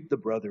could greet the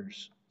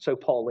brothers. So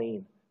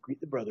Pauline,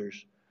 greet the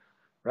brothers,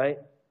 right?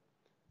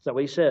 That's not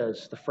what he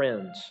says, the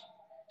friends.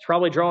 He's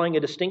probably drawing a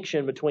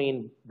distinction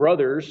between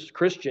brothers,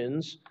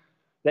 Christians,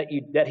 that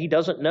he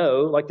doesn't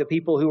know, like the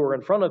people who are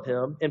in front of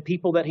him, and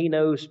people that he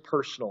knows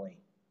personally.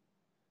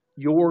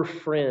 Your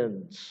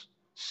friends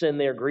send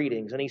their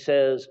greetings. And he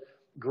says,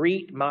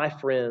 greet my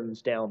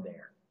friends down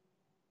there,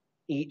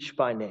 each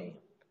by name.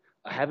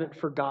 I haven't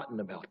forgotten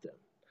about them.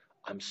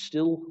 I'm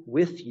still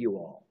with you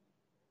all.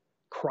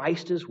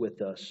 Christ is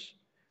with us.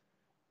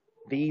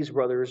 These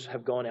brothers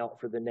have gone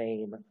out for the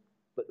name,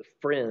 but the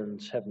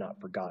friends have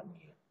not forgotten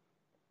you.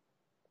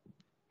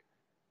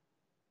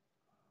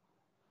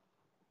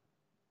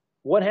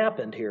 What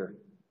happened here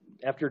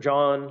after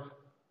Gaius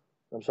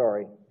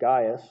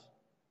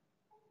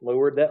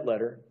lowered that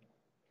letter?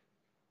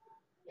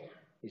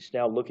 He's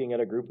now looking at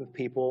a group of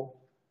people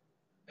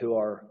who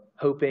are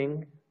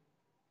hoping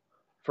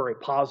for a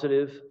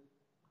positive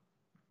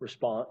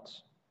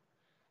response.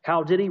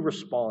 How did he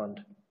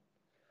respond?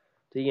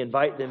 Did he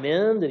invite them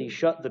in? Did he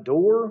shut the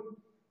door?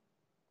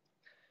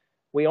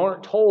 We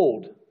aren't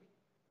told.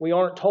 We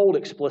aren't told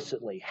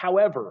explicitly.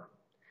 However,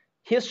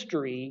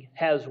 history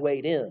has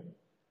weighed in.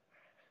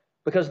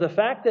 Because the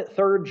fact that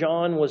 3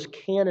 John was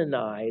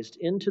canonized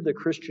into the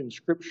Christian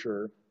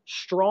scripture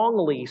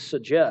strongly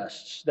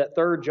suggests that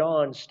 3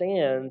 John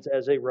stands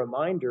as a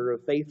reminder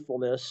of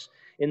faithfulness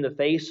in the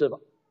face of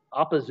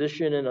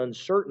opposition and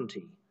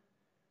uncertainty.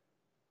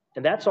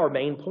 And that's our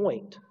main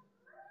point.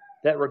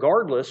 That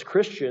regardless,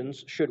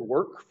 Christians should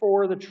work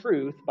for the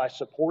truth by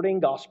supporting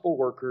gospel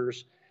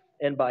workers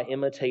and by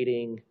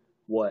imitating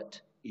what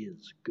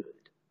is good.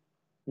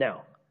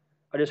 Now,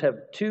 I just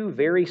have 2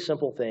 very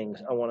simple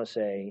things I want to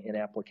say in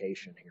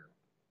application here.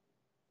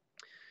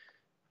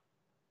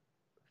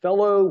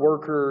 Fellow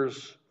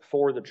workers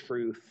for the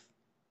truth.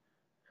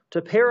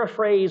 To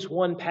paraphrase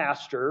one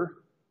pastor,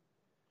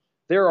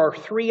 there are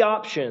 3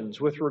 options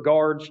with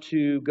regards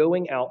to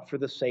going out for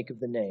the sake of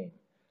the name.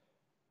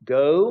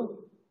 Go,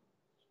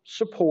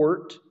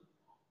 support,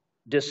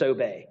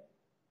 disobey.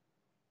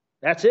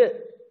 That's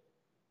it.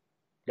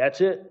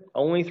 That's it.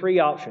 Only 3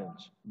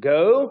 options.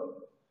 Go,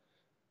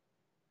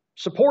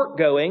 support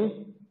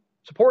going,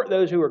 support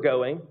those who are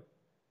going,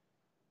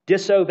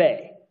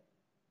 disobey.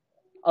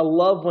 I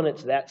love when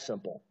it's that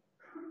simple.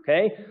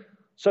 Okay?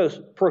 So,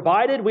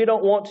 provided we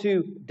don't want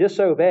to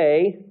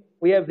disobey,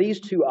 we have these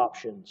 2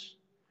 options.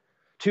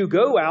 To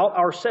go out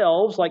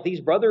ourselves, like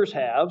these brothers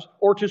have,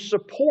 or to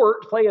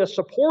support, play a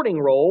supporting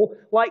role,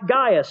 like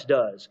Gaius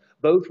does.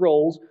 Both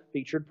roles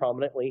featured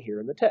prominently here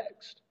in the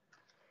text.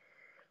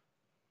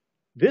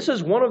 This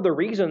is one of the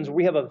reasons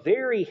we have a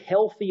very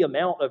healthy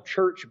amount of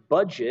church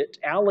budget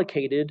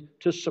allocated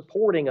to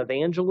supporting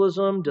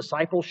evangelism,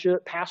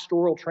 discipleship,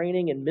 pastoral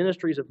training, and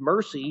ministries of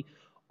mercy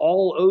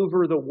all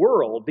over the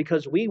world,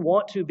 because we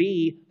want to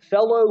be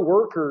fellow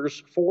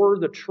workers for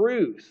the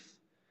truth.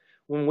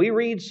 When we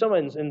read some,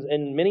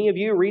 and many of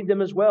you read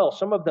them as well,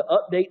 some of the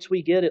updates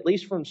we get, at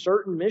least from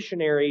certain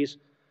missionaries,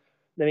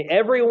 I mean,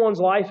 everyone's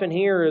life in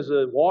here is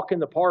a walk in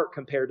the park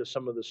compared to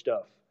some of the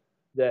stuff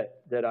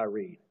that I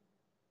read.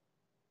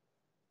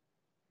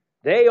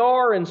 They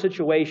are in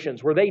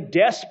situations where they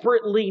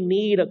desperately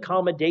need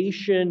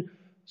accommodation.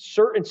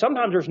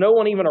 Sometimes there's no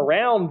one even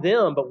around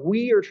them, but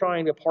we are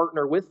trying to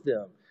partner with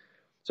them.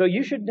 So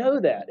you should know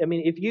that. I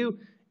mean,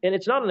 and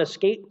it's not an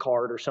escape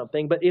card or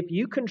something, but if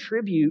you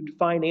contribute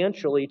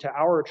financially to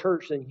our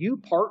church, then you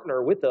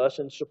partner with us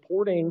in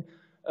supporting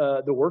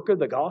the work of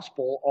the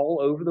gospel all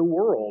over the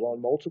world,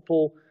 on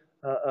multiple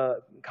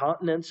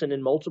continents and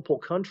in multiple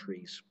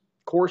countries.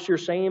 Of course, your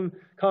same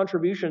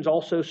contributions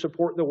also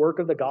support the work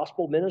of the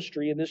gospel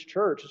ministry in this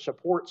church. It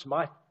supports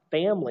my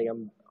family.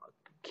 I'm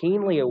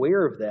keenly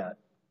aware of that.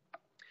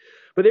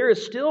 But there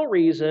is still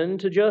reason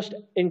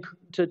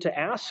to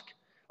ask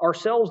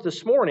ourselves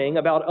this morning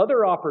about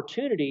other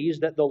opportunities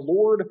that the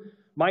Lord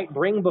might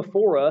bring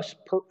before us,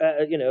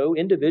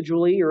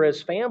 individually or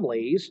as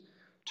families,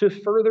 to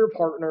further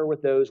partner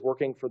with those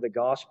working for the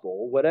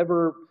gospel,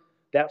 whatever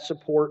that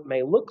support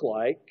may look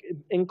like,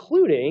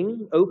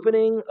 including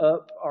opening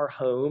up our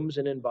homes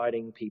and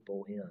inviting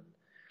people in.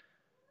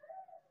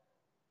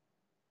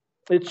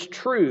 It's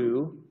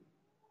true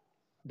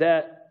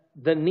that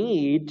the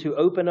need to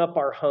open up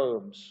our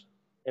homes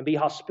and be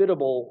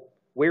hospitable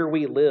where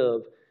we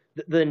live,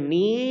 the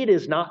need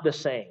is not the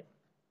same.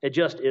 It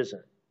just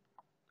isn't.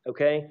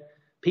 Okay?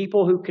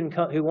 People who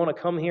want to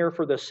come here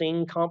for the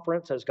Sing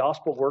conference as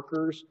gospel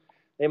workers,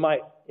 They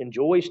might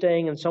enjoy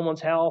staying in someone's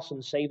house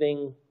and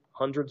saving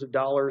hundreds of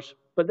dollars,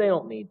 but they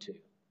don't need to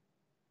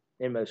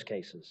in most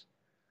cases.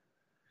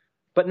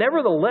 But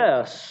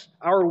nevertheless,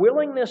 our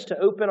willingness to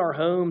open our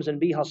homes and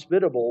be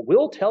hospitable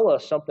will tell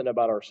us something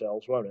about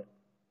ourselves, won't it?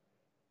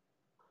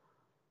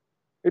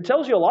 It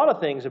tells you a lot of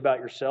things about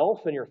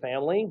yourself and your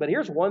family, but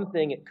here's one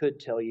thing it could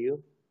tell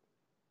you.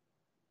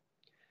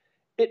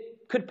 It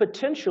could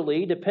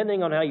potentially,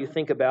 depending on how you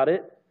think about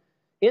it,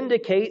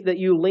 indicate that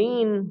you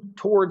lean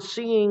towards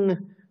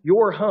seeing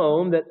your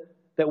home,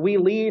 that we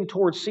lean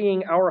towards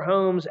seeing our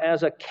homes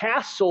as a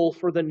castle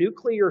for the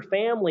nuclear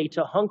family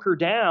to hunker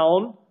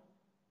down.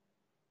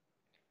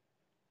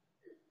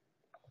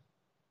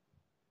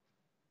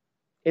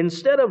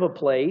 Instead of a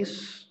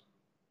place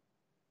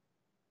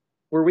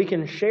where we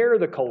can share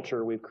the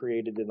culture we've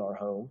created in our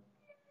home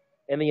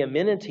and the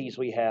amenities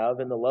we have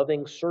in the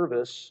loving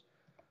service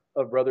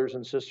of brothers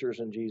and sisters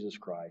in Jesus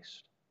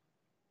Christ.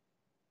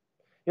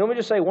 Let me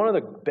just say, one of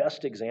the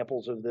best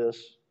examples of this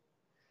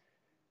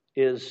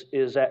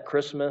is at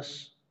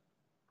Christmas.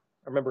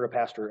 I remember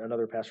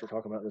another pastor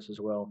talking about this as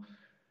well.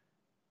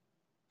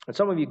 And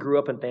some of you grew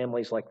up in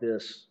families like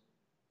this.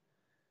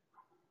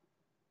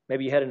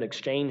 Maybe you had an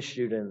exchange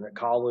student at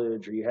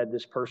college, or you had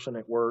this person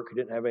at work who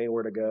didn't have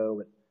anywhere to go.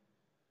 But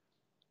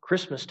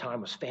Christmas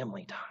time was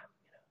family time.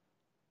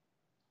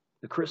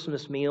 The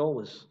Christmas meal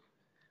was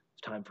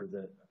time for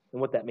and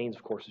what that means,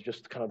 of course, is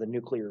just kind of the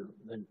nuclear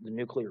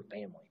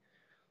family.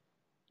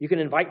 You can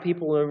invite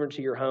people over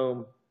to your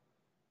home,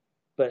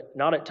 but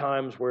not at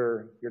times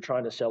where you're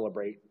trying to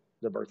celebrate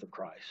the birth of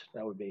Christ.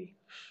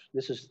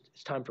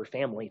 It's time for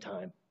family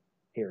time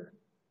here.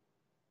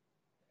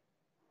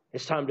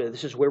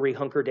 This is where we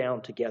hunker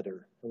down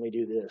together when we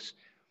do this.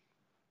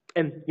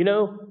 And,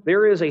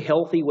 there is a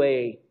healthy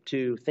way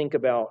to think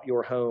about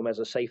your home as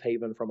a safe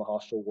haven from a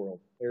hostile world.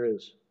 There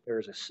is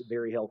a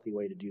very healthy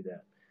way to do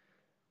that.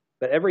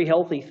 But every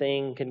healthy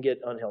thing can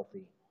get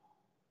unhealthy.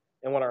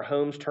 And when our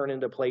homes turn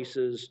into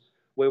places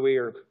where we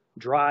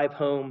drive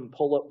home,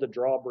 pull up the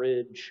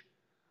drawbridge,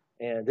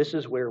 and this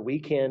is where we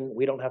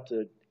don't have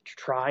to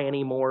try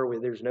anymore, where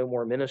there's no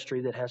more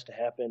ministry that has to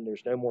happen,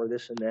 there's no more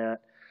this and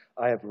that.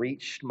 I have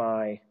reached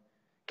my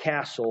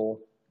castle.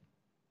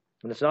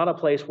 And it's not a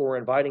place where we're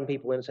inviting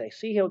people in and say,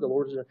 see how the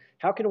Lord is,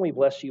 how can we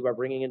bless you by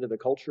bringing into the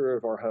culture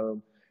of our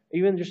home,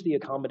 even just the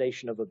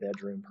accommodation of a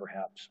bedroom,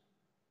 perhaps,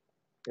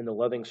 in the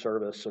loving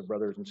service of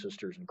brothers and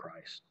sisters in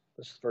Christ.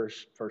 That's the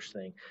first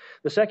thing.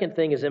 The second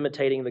thing is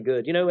imitating the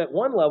good. At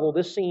one level,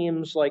 this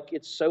seems like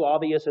it's so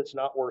obvious it's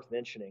not worth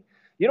mentioning.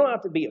 You don't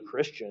have to be a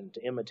Christian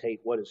to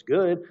imitate what is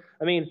good.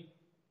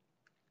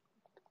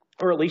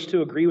 Or at least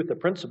to agree with the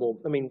principle.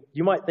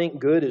 You might think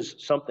good is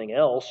something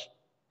else,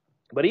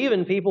 but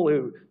even people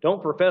who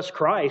don't profess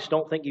Christ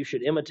don't think you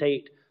should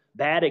imitate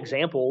bad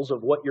examples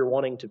of what you're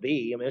wanting to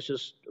be. It's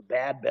just a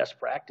bad best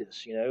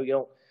practice.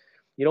 You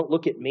don't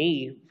look at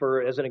me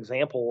as an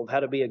example of how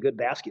to be a good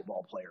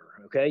basketball player.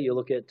 Okay, you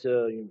look at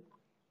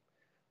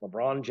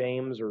LeBron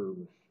James or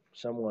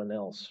someone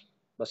else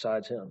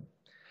besides him.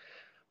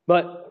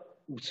 But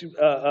you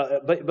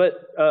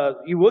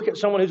look at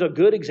someone who's a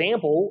good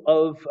example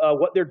of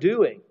what they're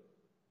doing.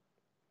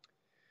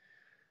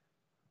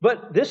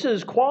 But this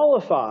is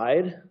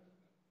qualified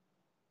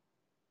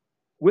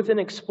with an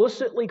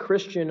explicitly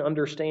Christian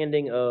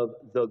understanding of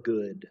the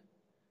good,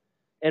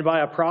 and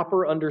by a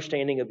proper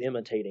understanding of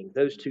imitating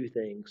those two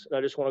things. And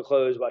I just want to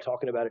close by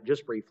talking about it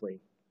just briefly.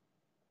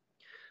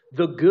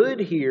 The good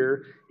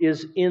here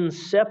is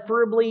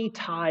inseparably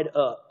tied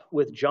up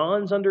with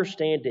John's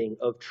understanding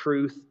of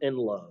truth and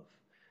love.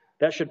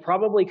 That should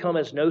probably come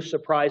as no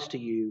surprise to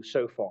you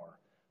so far.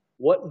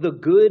 What the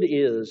good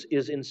is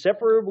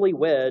inseparably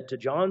wed to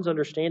John's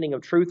understanding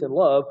of truth and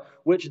love,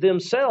 which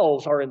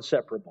themselves are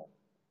inseparable.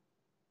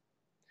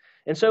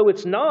 And so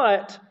it's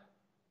not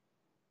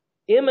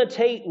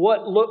imitate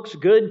what looks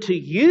good to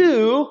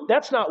you.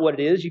 That's not what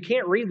it is. You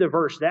can't read the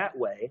verse that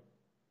way.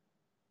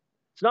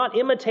 It's not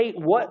imitate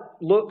what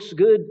looks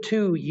good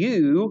to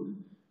you,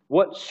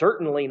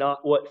 certainly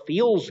not what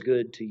feels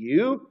good to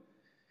you.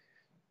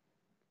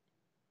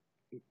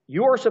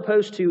 You are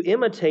supposed to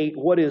imitate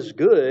what is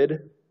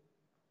good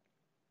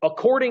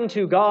according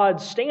to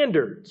God's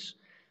standards.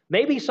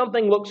 Maybe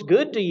something looks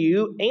good to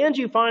you and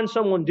you find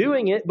someone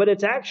doing it, but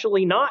it's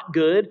actually not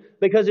good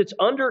because it's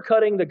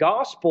undercutting the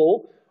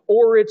gospel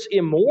or it's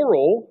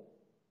immoral.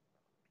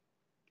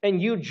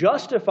 And you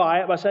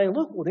justify it by saying,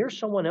 look, well, there's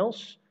someone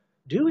else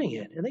doing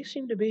it. And they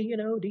seem to be,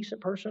 a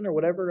decent person or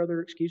whatever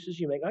other excuses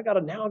you make. Now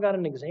I got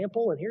an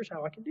example and here's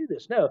how I can do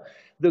this. No,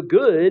 the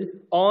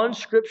good on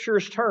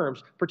Scripture's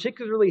terms,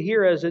 particularly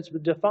here as it's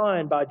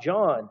defined by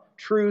John,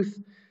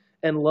 truth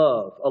and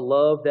love, a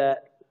love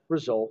that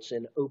results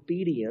in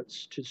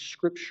obedience to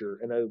Scripture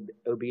and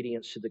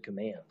obedience to the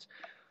commands.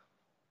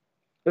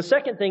 The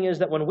second thing is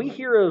that when we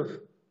hear of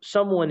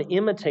someone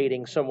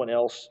imitating someone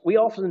else, we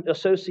often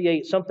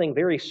associate something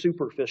very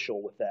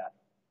superficial with that,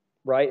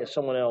 right? As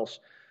someone else.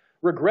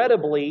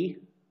 Regrettably,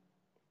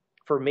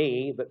 for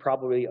me, but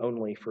probably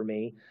only for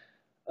me,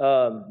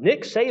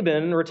 Nick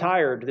Saban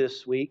retired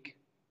this week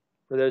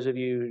for those of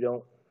you who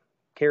don't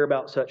care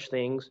about such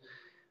things.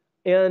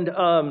 And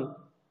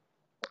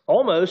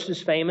almost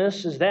as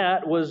famous as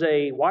that was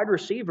a wide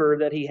receiver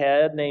that he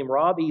had named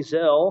Rob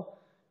Ezell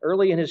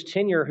early in his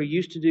tenure who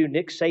used to do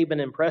Nick Saban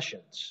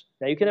impressions.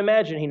 Now you can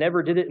imagine he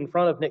never did it in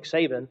front of Nick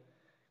Saban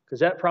because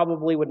that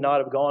probably would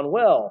not have gone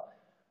well.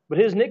 But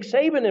his Nick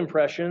Saban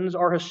impressions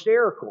are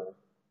hysterical.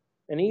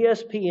 And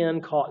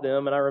ESPN caught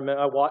them, and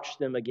I watched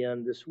them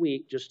again this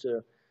week just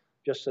so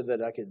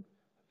that I could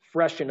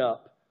freshen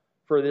up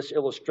for this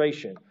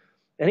illustration.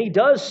 And he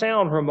does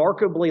sound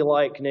remarkably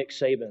like Nick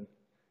Saban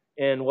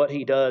in what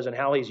he does and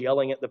how he's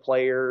yelling at the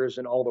players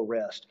and all the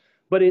rest.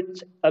 But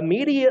it's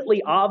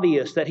immediately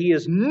obvious that he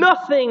is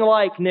nothing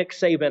like Nick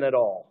Saban at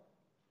all.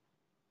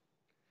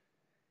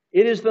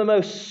 It is the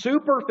most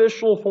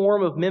superficial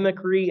form of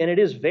mimicry, and it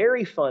is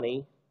very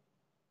funny,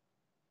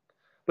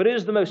 but it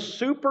is the most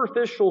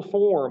superficial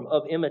form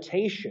of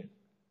imitation.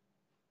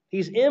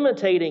 He's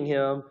imitating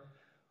him,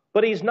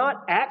 but he's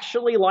not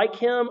actually like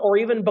him or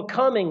even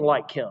becoming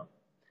like him.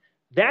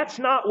 That's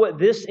not what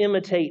this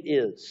imitate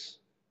is.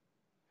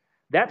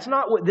 That's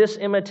not what this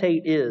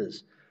imitate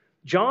is.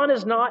 John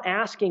is not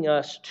asking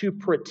us to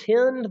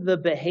pretend the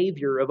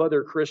behavior of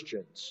other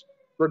Christians,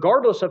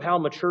 regardless of how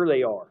mature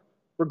they are,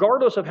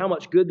 regardless of how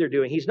much good they're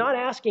doing. He's not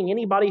asking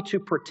anybody to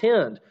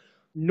pretend,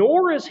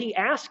 nor is he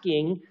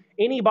asking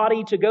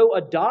anybody to go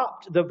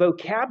adopt the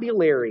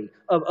vocabulary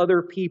of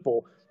other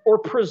people or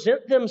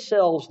present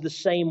themselves the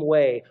same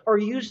way or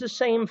use the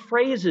same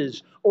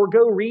phrases or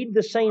go read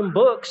the same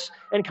books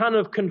and kind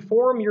of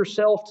conform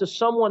yourself to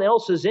someone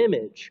else's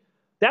image.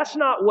 That's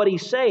not what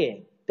he's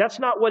saying. That's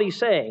not what he's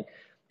saying.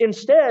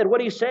 Instead, what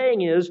he's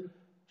saying is,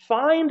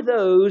 find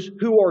those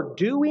who are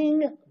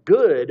doing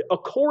good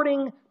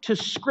according to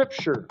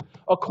Scripture,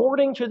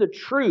 according to the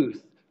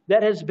truth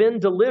that has been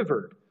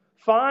delivered.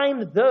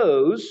 Find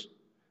those,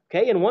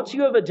 okay, and once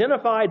you have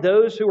identified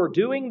those who are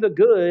doing the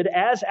good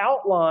as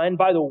outlined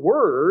by the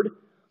Word,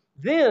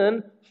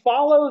 then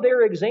follow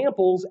their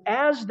examples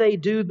as they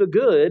do the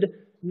good,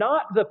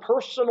 not the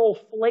personal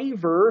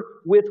flavor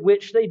with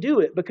which they do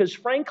it. Because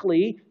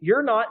frankly,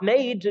 you're not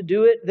made to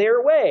do it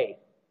their way.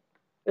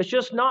 It's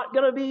just not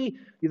going to be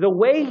the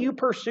way you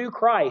pursue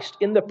Christ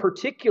in the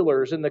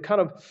particulars and the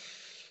kind of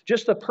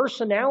just the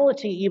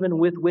personality even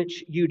with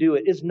which you do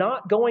it is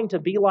not going to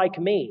be like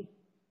me.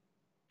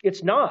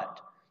 It's not.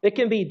 It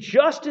can be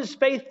just as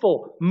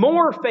faithful,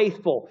 more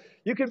faithful.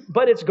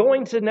 But it's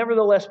going to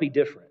nevertheless be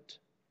different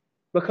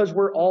because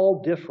we're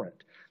all different.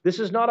 This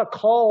is not a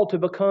call to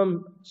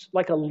become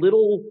like a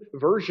little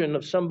version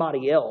of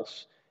somebody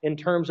else in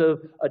terms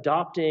of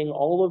adopting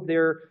all of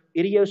their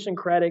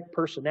idiosyncratic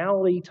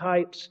personality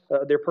types,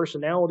 their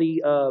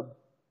personality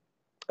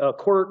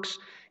quirks,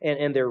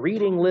 and their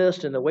reading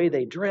list and the way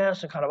they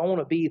dress, and kind of, I want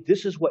to be,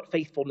 this is what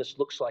faithfulness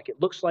looks like. It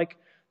looks like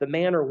the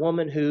man or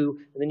woman who,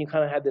 and then you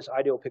kind of have this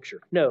ideal picture.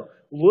 No,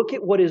 look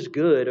at what is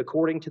good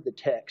according to the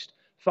text.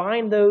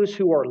 Find those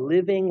who are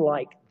living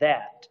like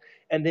that.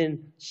 And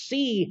then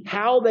see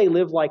how they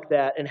live like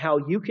that and how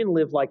you can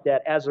live like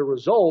that as a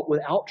result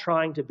without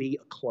trying to be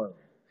a clone.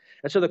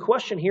 And so the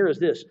question here is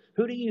this: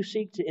 who do you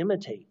seek to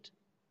imitate?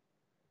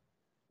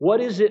 What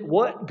is it?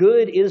 What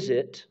good is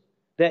it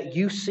that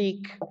you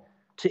seek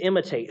to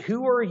imitate?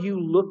 Who are you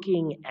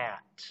looking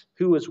at?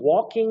 Who is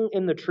walking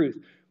in the truth?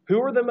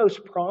 Who are the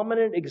most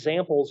prominent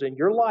examples in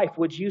your life,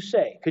 would you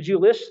say? Could you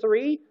list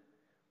three?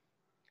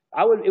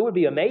 It would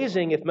be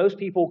amazing if most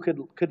people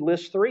could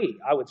list three,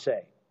 I would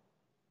say.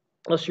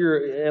 Unless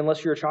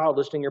you're a child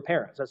listing your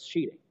parents. That's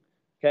cheating.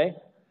 Okay?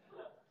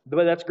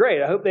 But that's great.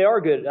 I hope they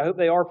are good. I hope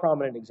they are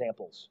prominent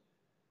examples.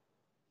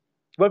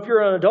 But if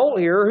you're an adult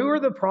here, who are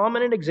the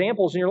prominent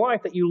examples in your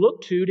life that you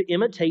look to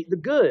imitate the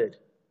good?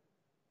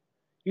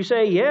 You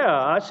say, yeah,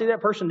 I see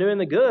that person doing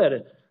the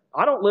good.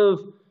 I don't live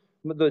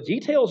the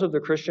details of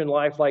the Christian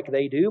life like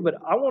they do, but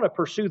I want to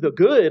pursue the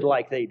good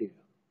like they do.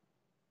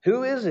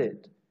 Who is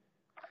it?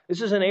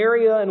 This is an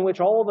area in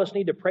which all of us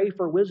need to pray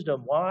for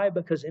wisdom. Why?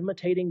 Because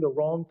imitating the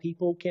wrong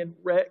people can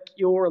wreck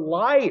your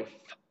life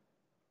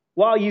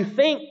while you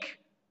think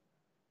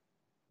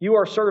you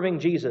are serving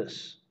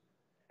Jesus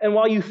and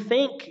while you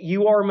think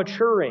you are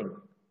maturing.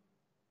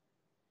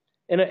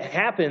 And it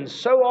happens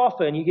so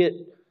often. You get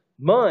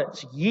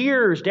months,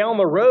 years down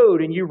the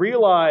road and you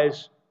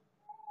realize,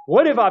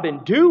 what have I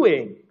been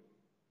doing?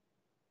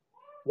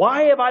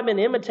 Why have I been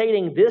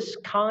imitating this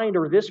kind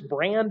or this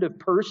brand of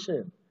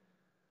person?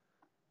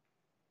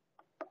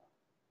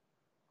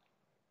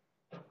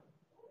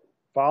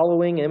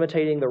 Following,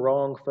 imitating the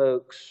wrong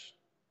folks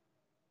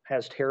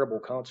has terrible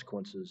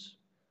consequences.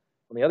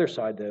 On the other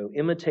side, though,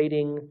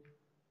 imitating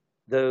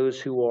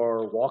those who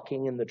are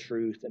walking in the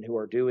truth and who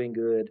are doing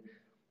good,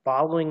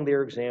 following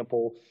their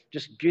example,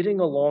 just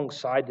getting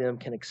alongside them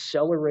can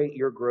accelerate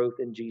your growth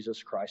in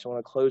Jesus Christ. I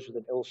want to close with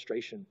an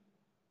illustration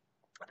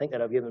I think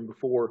that I've given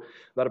before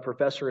about a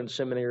professor in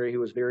seminary who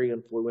was very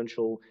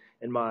influential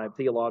in my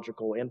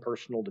theological and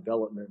personal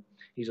development.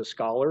 He's a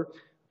scholar,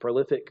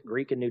 prolific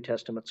Greek and New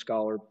Testament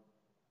scholar.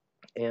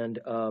 And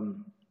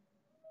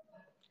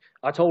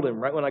I told him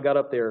right when I got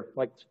up there,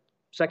 like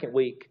second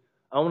week,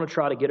 I want to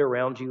try to get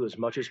around you as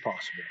much as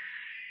possible.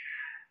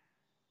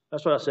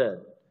 That's what I said.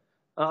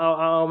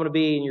 I'm going to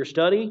be in your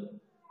study.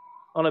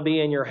 I'm going to be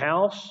in your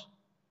house.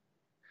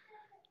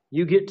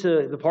 You get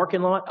to the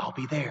parking lot, I'll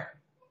be there.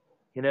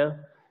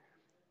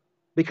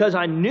 Because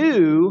I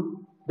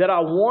knew that I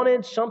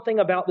wanted something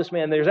about this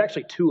man. There's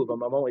actually two of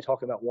them. I'm only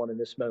talking about one in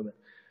this moment.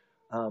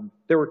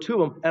 There were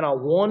two of them, and I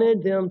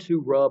wanted them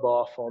to rub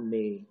off on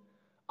me.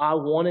 I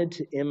wanted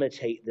to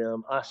imitate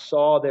them. I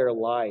saw their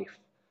life.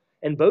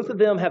 And both of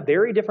them have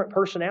very different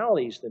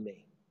personalities than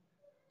me.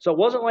 So it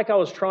wasn't like I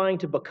was trying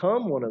to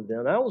become one of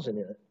them. I wasn't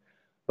in it.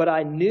 But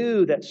I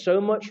knew that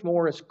so much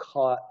more is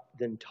caught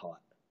than taught.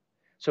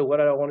 So what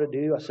did I want to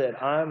do? I said,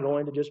 I'm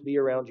going to just be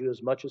around you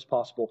as much as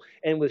possible.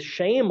 And with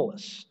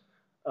shameless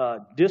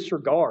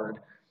disregard,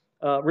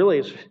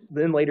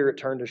 then later it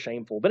turned to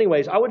shameful. But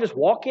anyways, I would just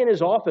walk in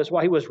his office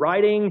while he was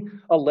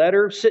writing a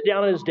letter, sit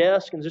down at his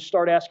desk, and just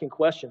start asking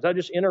questions. I'd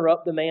just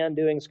interrupt the man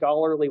doing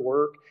scholarly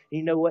work. And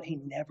you know what? He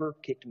never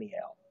kicked me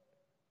out.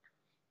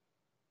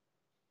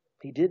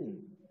 He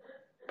didn't.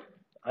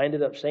 I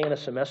ended up staying a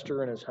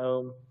semester in his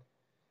home.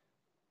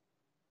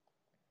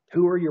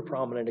 Who are your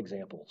prominent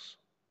examples?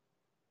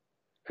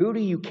 Who do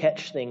you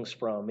catch things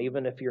from,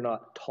 even if you're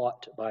not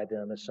taught by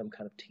them as some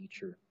kind of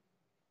teacher?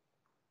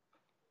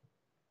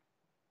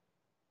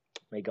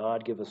 May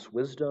God give us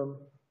wisdom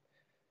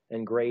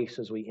and grace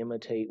as we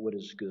imitate what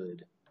is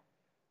good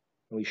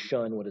and we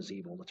shun what is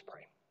evil. Let's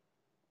pray.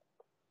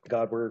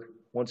 God, we're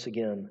once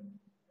again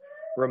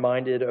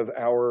reminded of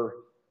our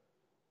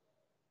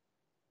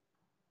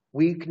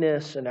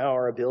weakness and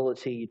our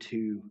ability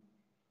to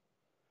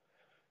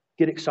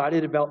get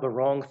excited about the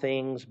wrong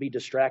things, be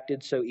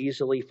distracted so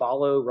easily,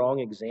 follow wrong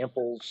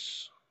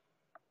examples,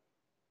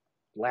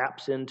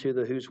 lapse into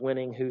the who's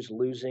winning, who's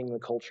losing, the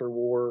culture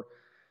war.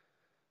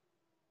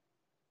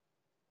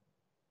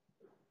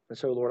 And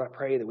so, Lord, I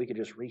pray that we could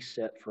just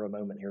reset for a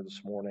moment here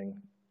this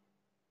morning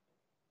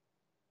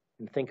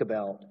and think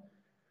about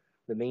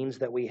the means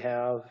that we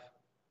have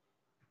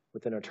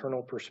with an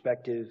eternal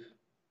perspective,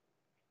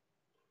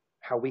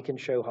 how we can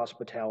show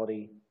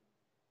hospitality,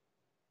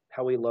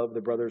 how we love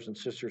the brothers and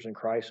sisters in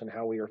Christ, and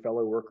how we are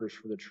fellow workers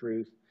for the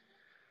truth.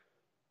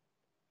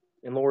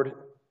 And Lord,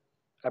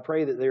 I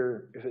pray that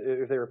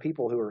if there are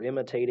people who are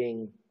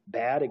imitating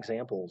bad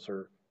examples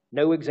or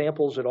no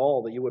examples at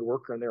all, that you would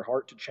work on their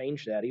heart to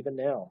change that even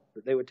now,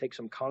 that they would take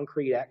some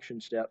concrete action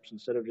steps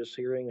instead of just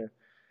hearing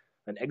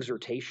an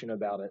exhortation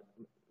about it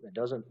that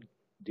doesn't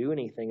do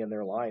anything in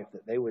their life,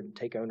 that they would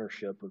take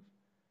ownership of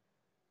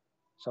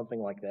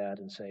something like that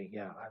and say,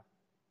 yeah,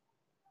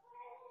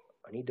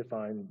 I need to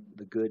find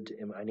the good.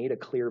 I need a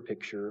clear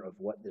picture of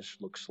what this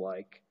looks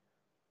like.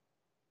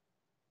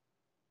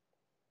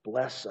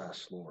 Bless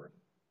us, Lord.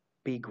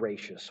 Be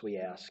gracious, we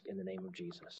ask, in the name of Jesus.